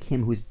someone like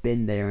him who's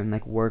been there and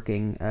like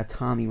working,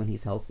 Tommy when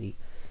he's healthy.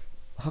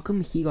 How come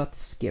he got to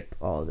skip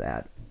all of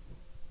that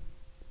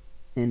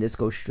and just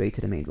go straight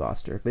to the main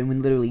roster? But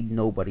when literally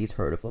nobody's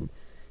heard of him.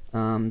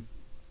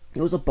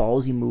 It was a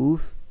ballsy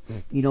move.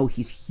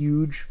 He's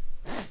huge.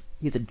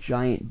 He has a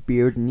giant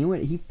beard, and you know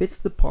what? He fits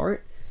the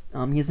part. He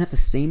doesn't have to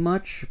say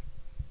much.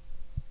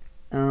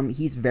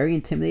 He's very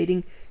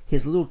intimidating.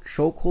 His little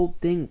chokehold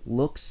thing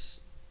looks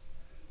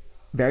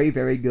very,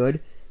 very good.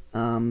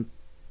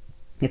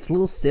 It's a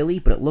little silly,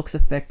 but it looks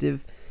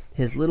effective.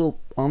 His little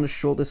on the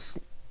shoulder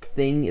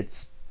thing,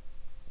 it's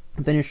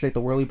finished like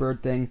the whirly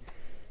bird thing.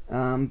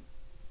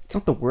 It's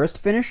not the worst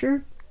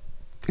finisher.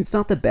 It's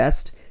not the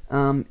best.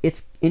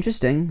 It's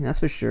interesting, that's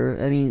for sure.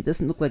 I mean, it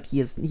doesn't look like he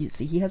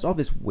has all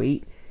this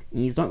weight, and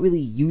he's not really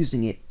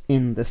using it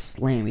in the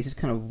slam. He's just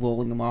kind of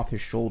rolling them off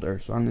his shoulder,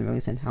 so I don't really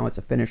understand how it's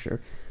a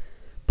finisher.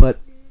 But,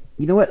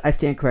 you know what? I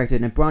stand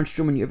corrected, and Braun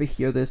Strowman, you ever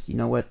hear this? You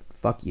know what?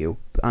 Fuck you.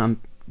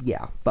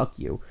 Yeah, fuck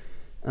you.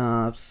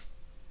 Just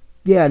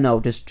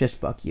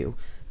fuck you.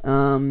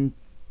 I'm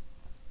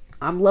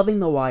loving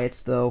the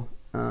Wyatts, though.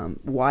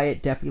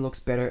 Wyatt definitely looks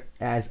better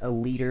as a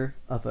leader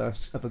of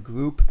a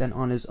group than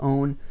on his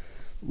own.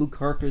 Luke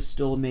Harper's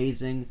still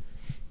amazing.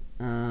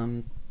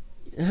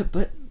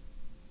 But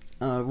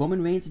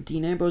Roman Reigns and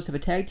Dean Ambrose have a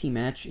tag team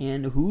match,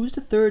 and who's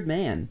the third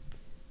man?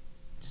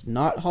 It's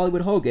not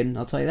Hollywood Hogan,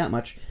 I'll tell you that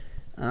much.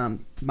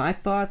 My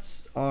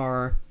thoughts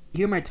are,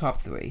 here are my top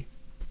three.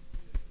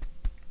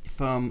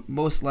 From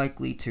most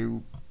likely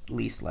to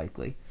least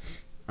likely.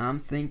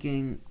 I'm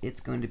thinking it's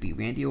going to be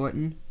Randy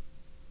Orton,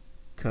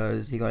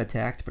 because he got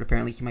attacked, but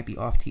apparently he might be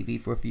off TV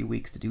for a few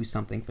weeks to do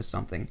something for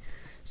something.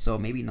 So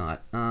maybe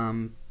not.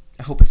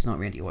 I hope it's not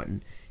Randy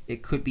Orton.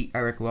 It could be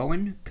Eric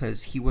Rowan,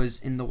 because he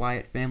was in the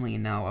Wyatt family,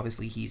 and now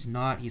obviously he's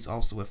not. He's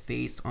also a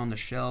face on the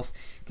shelf.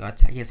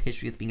 He has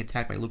history with being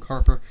attacked by Luke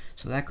Harper,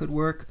 so that could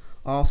work.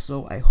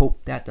 Also, I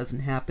hope that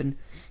doesn't happen.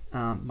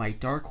 My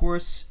dark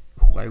horse,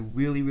 who I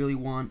really, really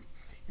want,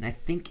 and I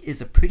think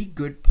is a pretty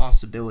good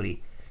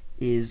possibility,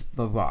 is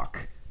The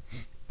Rock.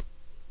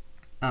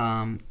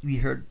 We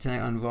heard tonight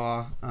on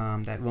Raw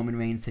that Roman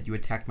Reigns said, "You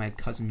attacked my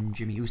cousin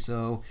Jimmy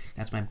Uso.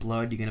 That's my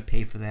blood. You're gonna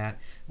pay for that."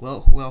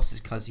 Well, who else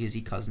is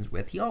he cousins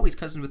with? He always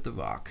cousins with The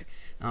Rock.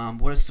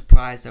 What a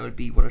surprise that would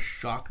be. What a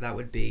shock that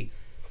would be.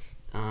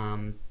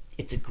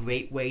 It's a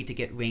great way to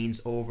get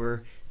Reigns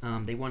over.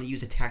 They want to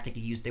use a tactic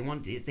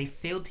they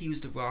failed to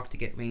use The Rock to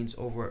get Reigns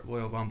over at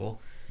Royal Rumble,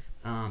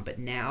 but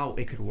now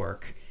it could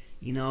work.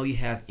 You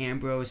have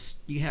Ambrose.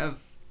 You have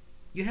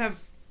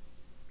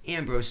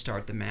Ambrose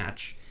start the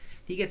match.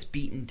 He gets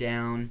beaten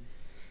down,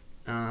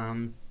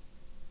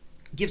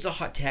 gives a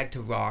hot tag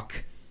to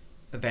Rock.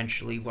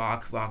 Eventually,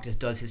 Rock just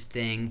does his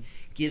thing,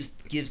 gives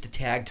the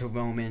tag to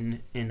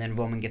Roman, and then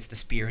Roman gets the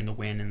spear in the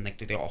win, and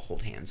they all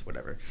hold hands,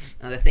 whatever.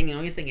 The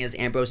only thing is,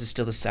 Ambrose is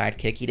still the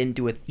sidekick. He didn't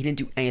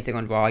do anything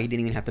on Raw. He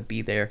didn't even have to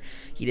be there.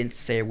 He didn't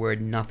say a word.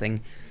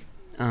 Nothing.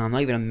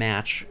 Not even a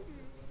match.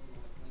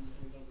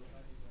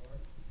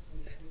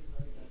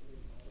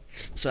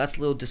 So that's a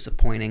little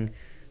disappointing,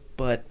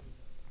 but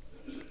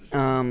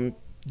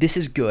this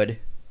is good.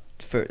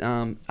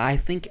 I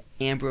think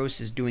Ambrose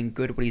is doing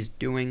good what he's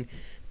doing.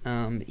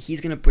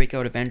 He's gonna break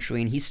out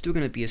eventually, and he's still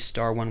gonna be a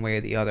star one way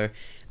or the other.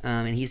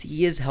 And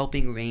he is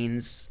helping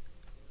Reigns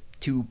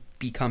to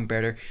become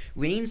better.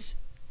 Reigns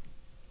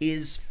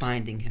is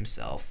finding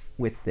himself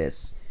with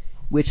this,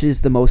 which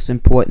is the most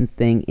important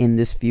thing in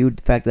this feud.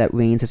 The fact that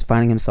Reigns is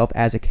finding himself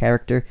as a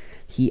character.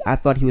 I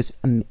thought he was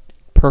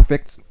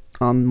perfect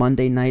on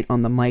Monday night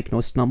on the mic.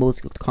 No stumbles.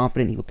 He looked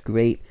confident. He looked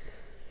great.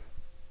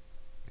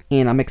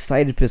 And I'm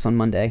excited for this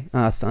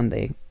on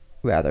Sunday,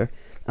 rather.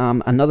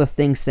 Another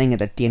thing saying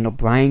that Daniel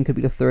Bryan could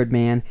be the third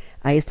man.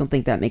 I just don't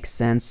think that makes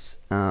sense.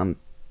 I'm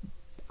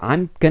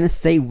going to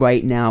say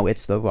right now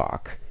it's The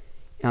Rock.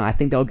 I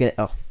think that'll get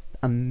an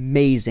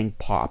amazing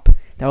pop.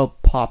 That'll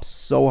pop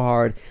so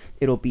hard.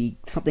 It'll be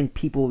something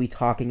people will be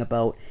talking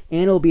about.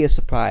 And it'll be a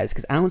surprise.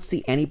 Because I don't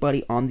see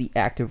anybody on the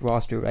active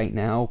roster right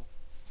now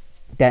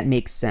that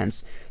makes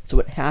sense. So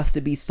it has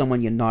to be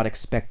someone you're not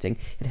expecting.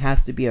 It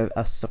has to be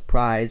a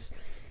surprise.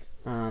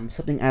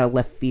 Something out of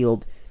left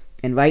field.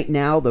 And right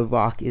now, The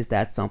Rock is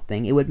that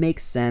something. It would make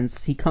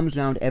sense. He comes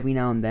around every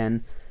now and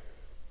then.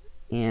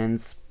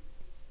 And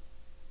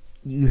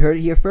you heard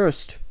it here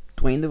first.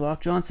 Dwayne The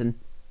Rock Johnson.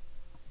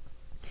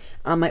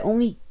 My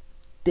only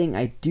thing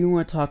I do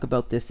want to talk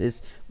about this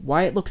is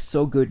why it looks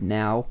so good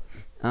now.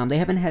 They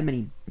haven't had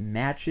many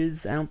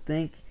matches, I don't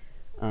think.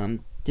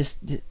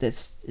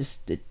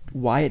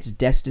 Why it's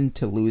destined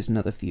to lose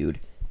another feud.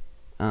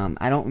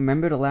 I don't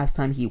remember the last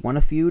time he won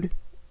a feud.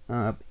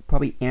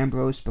 Probably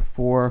Ambrose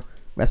before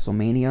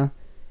WrestleMania.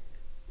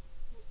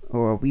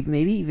 or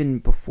maybe even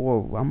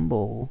before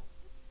Rumble.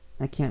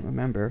 I can't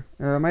remember.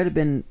 Or it might have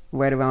been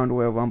right around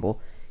Royal Rumble.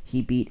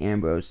 He beat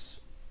Ambrose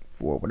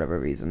for whatever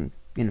reason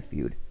in a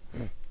feud.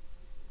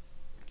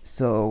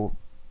 So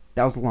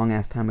that was a long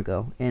ass time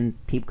ago, and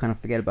people kind of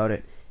forget about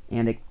it,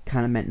 and it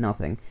kind of meant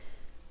nothing.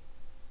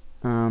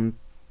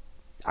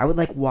 I would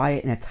like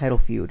Wyatt in a title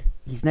feud.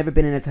 He's never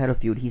been in a title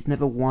feud. He's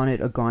never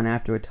wanted or gone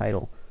after a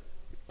title.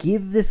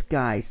 Give this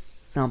guy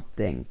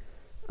something.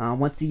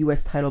 Once the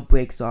U.S. title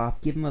breaks off,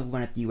 give him a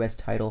run at the U.S.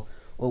 title.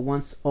 Or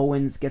once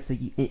Owens gets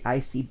an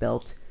IC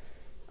belt,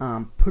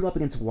 put him up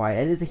against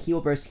Wyatt. It is a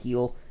heel versus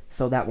heel,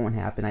 so that won't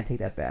happen. I take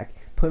that back.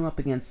 Put him up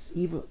against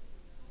either...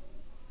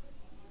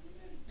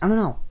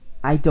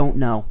 I don't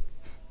know.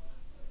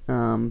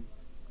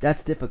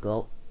 That's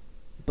difficult.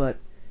 But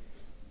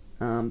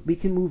we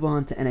can move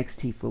on to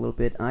NXT for a little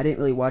bit. I didn't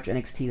really watch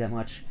NXT that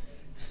much.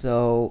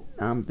 So,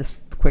 just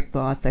quick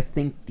thoughts. I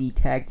think the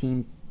tag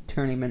team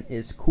tournament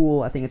is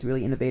cool. I think it's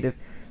really innovative.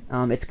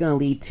 It's going to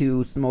lead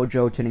to Samoa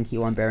Joe turning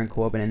heel on Baron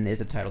Corbin, and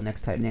there's a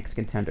next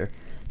contender.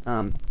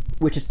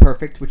 Which is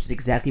perfect, which is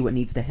exactly what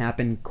needs to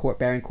happen.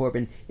 Baron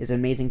Corbin is an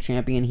amazing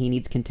champion. He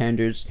needs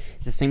contenders.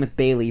 It's the same with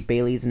Bayley.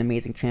 Bayley's an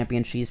amazing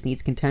champion. She just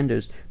needs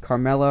contenders.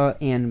 Carmella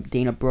and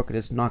Dana Brooke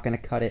is not going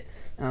to cut it.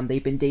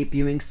 They've been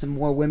debuting some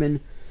more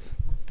women,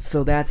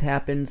 so that's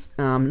happened.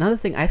 Another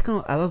thing,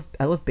 I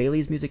love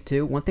Bayley's music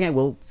too. One thing I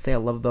will say I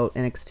love about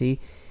NXT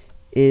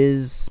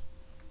is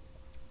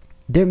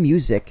their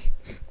music.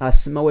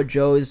 Samoa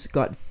Joe's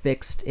got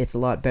fixed. It's a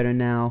lot better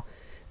now.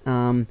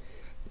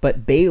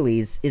 But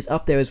Bayley's is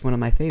up there as one of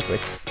my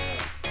favorites.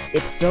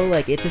 It's so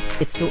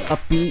it's so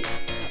upbeat.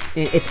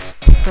 It's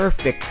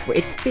perfect.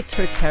 It fits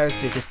her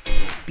character just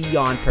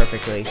beyond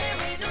perfectly.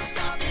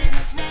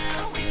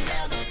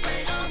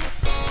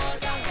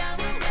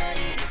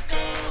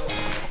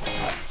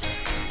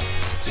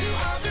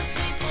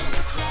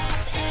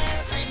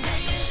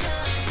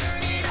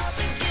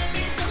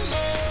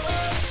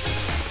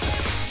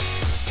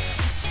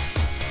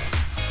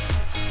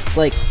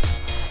 Like,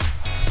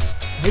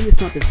 maybe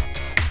it's not this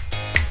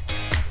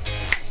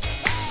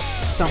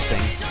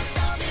something.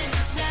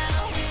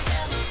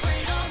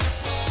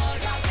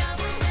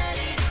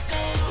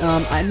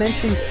 I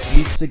mentioned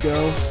weeks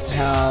ago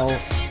how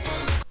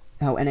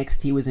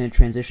NXT was in a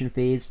transition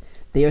phase.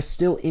 They are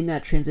still in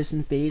that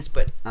transition phase,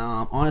 but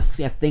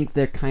honestly, I think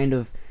they're kind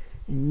of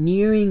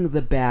nearing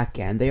the back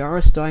end. They are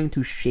starting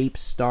to shape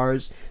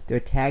stars. Their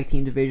tag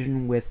team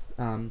division with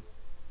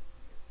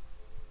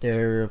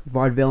their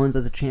Vaudevillains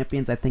as the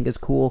champions, I think, is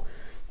cool.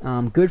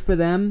 Good for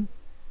them.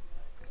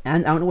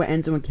 And I don't know where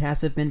Enzo and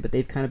Cass have been, but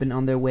they've kind of been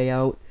on their way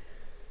out.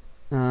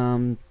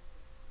 They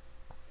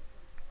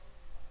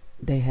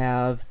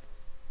have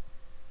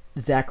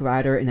Zack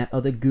Ryder and that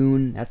other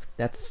goon. That's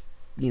good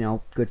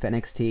for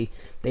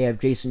NXT. They have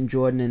Jason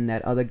Jordan and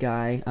that other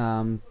guy,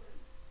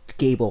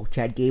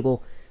 Chad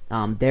Gable.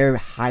 They're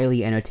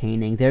highly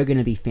entertaining. They're going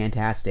to be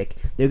fantastic.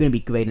 They're going to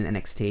be great in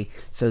NXT.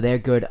 So they're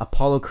good.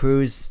 Apollo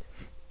Crews,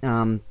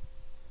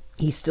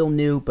 he's still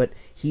new, but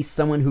he's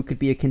someone who could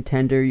be a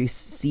contender. You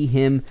see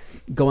him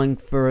going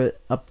for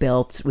a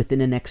belt within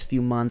the next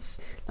few months.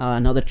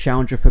 Another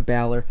challenger for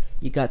Balor.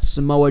 You got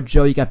Samoa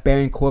Joe. You got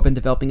Baron Corbin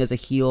developing as a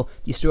heel.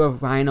 You still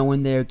have Rhino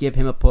in there. Give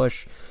him a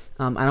push.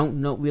 I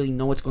don't really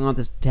know what's going on with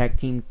this tag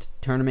team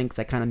tournament because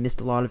I kind of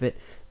missed a lot of it.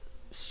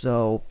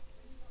 So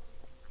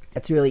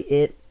that's really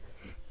it.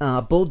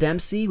 Bull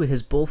Dempsey with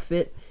his bull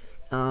fit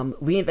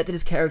reinvented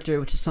his character,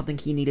 which is something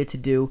he needed to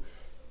do.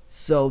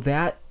 So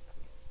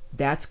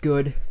that's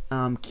good.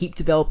 Keep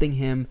developing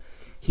him.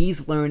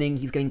 He's learning.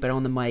 He's getting better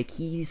on the mic.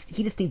 He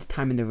just needs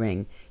time in the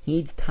ring. He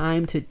needs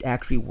time to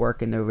actually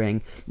work in the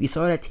ring. We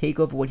saw that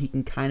TakeOver what he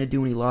can kind of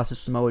do when he lost to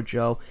Samoa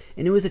Joe,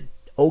 and it was an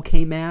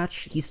okay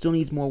match. He still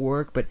needs more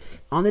work, but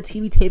on the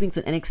TV tapings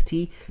at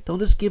NXT, don't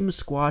just give him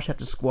squash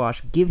after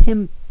squash. Give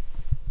him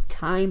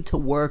time to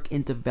work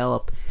and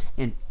develop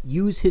and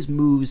use his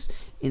moves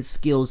and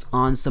skills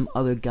on some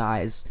other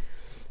guys.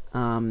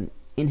 And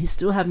he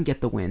still haven't get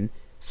the win.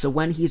 So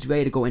when he's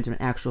ready to go into an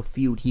actual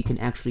feud, he can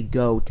actually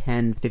go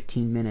 10,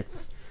 15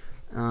 minutes.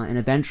 And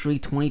eventually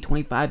 20,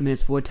 25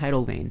 minutes for a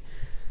title reign.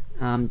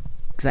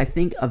 Because I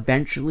think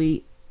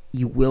eventually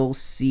you will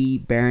see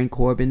Baron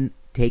Corbin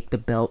take the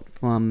belt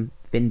from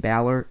Finn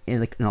Balor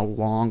in a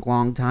long,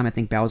 long time. I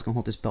think Balor's going to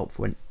hold this belt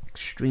for an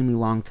extremely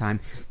long time.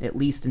 At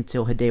least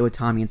until Hideo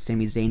Itami and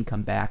Sami Zayn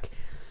come back.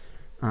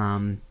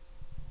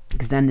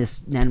 Because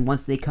then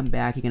once they come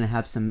back, you're going to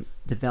have some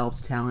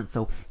developed talent.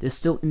 So they're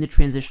still in the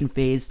transition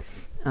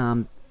phase.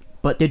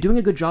 But they're doing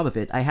a good job of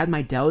it. I had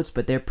my doubts,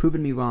 but they're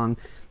proving me wrong.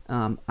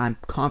 I'm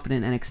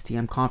confident in NXT.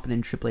 I'm confident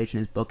in Triple H and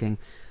his booking.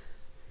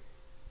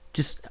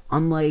 Just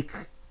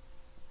unlike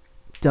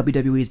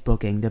WWE's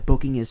booking, the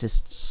booking is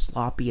just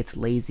sloppy. It's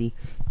lazy.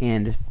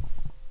 And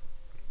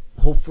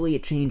hopefully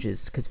it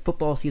changes. Because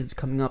football season's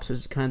coming up, so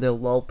this is kind of the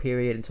lull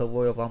period until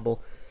Royal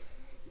Rumble.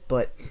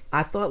 But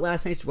I thought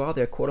last night's Raw,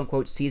 their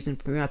quote-unquote season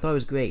premiere, I thought it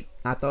was great.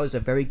 I thought it was a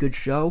very good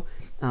show.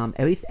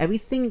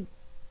 Everything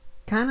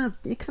kind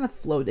of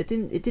flowed. It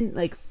didn't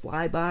like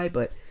fly by,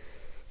 but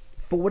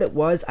for what it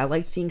was, I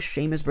liked seeing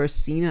Sheamus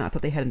versus Cena. I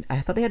thought they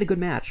had a good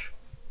match.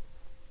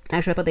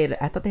 Actually, I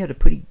thought they had a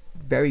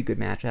very good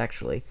match,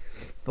 actually,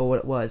 for what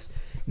it was.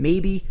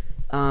 Maybe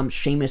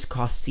Sheamus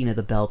cost Cena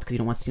the belt because you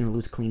don't want Cena to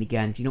lose clean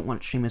again. You don't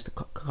want Sheamus to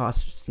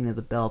cost Cena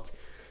the belt,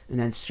 and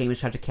then Sheamus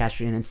tries to catch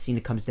it, and then Cena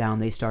comes down.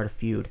 They start a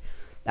feud.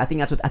 That's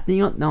what I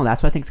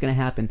think is going to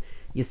happen.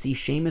 You see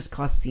Sheamus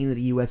cost Cena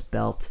the U.S.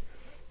 belt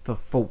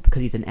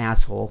because he's an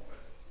asshole.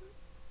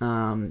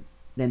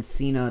 Then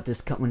Cena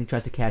when he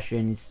tries to cash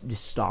in,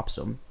 just stops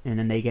him, and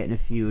then they get in a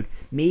feud.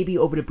 Maybe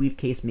over the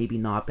briefcase, maybe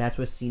not. But that's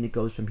where Cena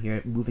goes from here,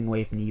 moving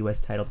away from the U.S.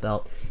 title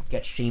belt.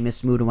 Get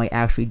Sheamus moving away,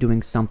 actually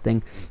doing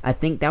something. I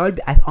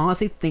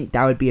honestly think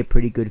that would be a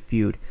pretty good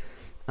feud.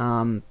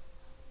 I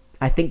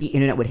think the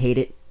internet would hate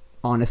it.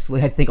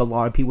 Honestly, I think a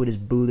lot of people would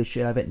just boo the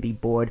shit out of it and be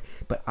bored.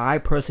 But I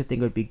personally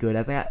think it would be good.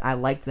 I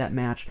liked that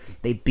match.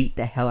 They beat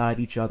the hell out of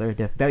each other.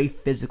 They're very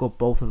physical,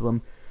 both of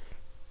them.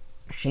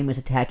 Sheamus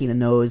attacking the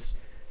nose.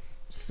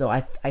 So I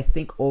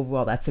think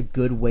overall that's a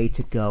good way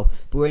to go.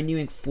 But we're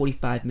nearing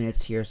 45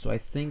 minutes here, so I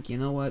think, you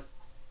know what?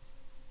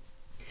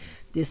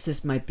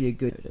 This might be a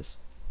good... It is.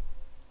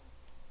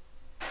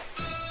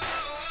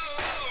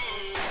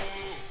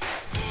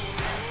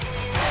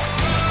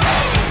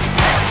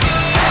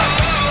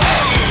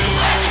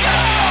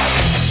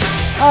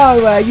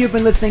 Alright, you've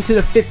been listening to the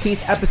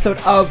 15th episode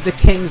of the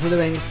Kings of the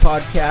Ring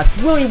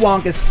podcast. Willy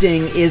Wonka's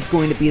Sting is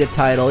going to be the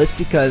title. It's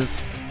because,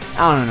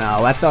 I don't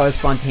know, I thought it was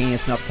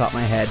spontaneous and off the top of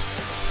my head.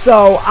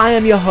 So, I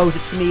am your host.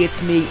 It's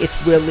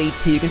Willie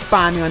T. You can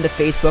find me on the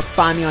Facebook,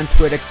 find me on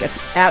Twitter. That's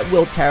at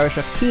Will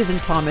Tarashuk, T as in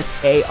Thomas,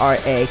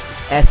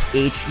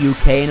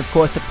 ARASHUK. And of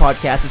course, the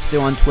podcast is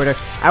still on Twitter.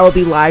 I will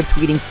be live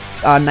tweeting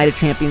Night of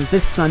Champions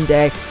this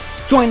Sunday.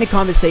 Join the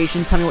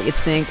conversation. Tell me what you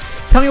think.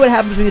 Tell me what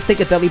happens when you think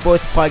the Dudley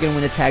Boys are probably going to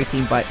win the tag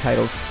team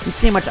titles. And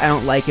see how much I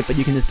don't like it, but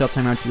you can just stop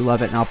telling me how much you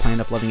love it, and I'll probably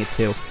end up loving it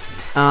too.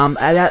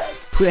 That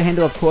Twitter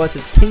handle, of course,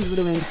 is Kings of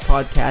the Rings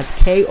Podcast,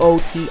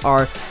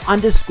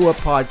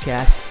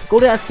 KOTR_podcast. Go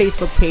to that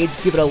Facebook page,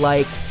 give it a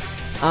like.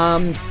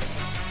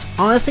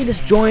 Honestly,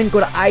 just join,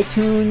 go to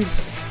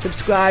iTunes,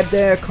 subscribe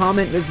there,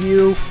 comment,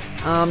 review.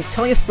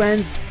 Tell your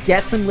friends,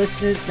 get some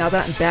listeners now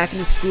that I'm back in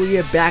the school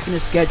year, back in the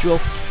schedule.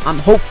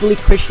 Hopefully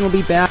Christian will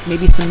be back,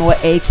 maybe some more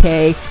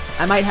AK.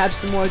 I might have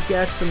some more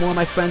guests, some more of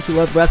my friends who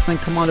love wrestling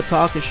come on to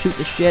talk, to shoot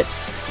the shit.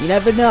 You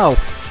never know.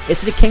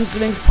 It's the Kings of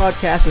the Rings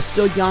podcast. We're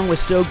still young, we're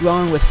still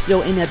growing, we're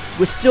still in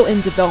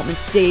development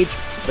stage.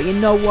 But you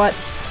know what?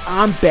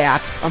 I'm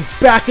back. I'm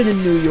back in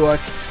New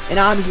York. And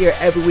I'm here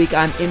every week.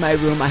 I'm in my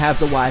room. I have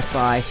the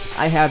Wi-Fi.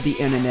 I have the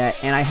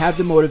internet. And I have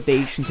the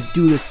motivation to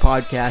do this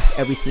podcast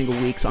every single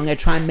week. So I'm going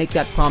to try and make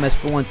that promise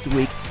for once a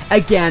week.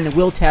 Again,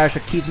 Will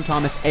Tarashuk, T as in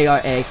Thomas,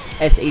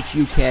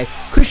 ARASHUK.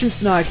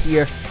 Christian's not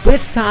here. But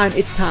it's time.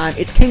 It's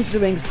Kings of the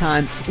Rings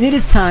time. And it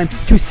is time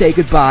to say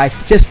goodbye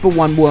just for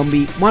one more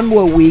week.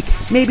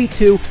 Maybe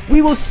two.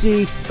 We will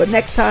see. But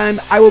next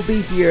time, I will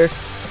be here.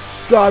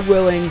 God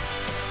willing.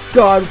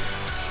 God,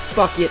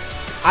 fuck it.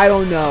 I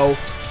don't know.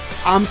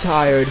 I'm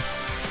tired,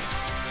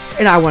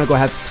 and I want to go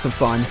have some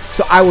fun,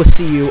 so I will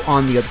see you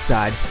on the other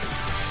side.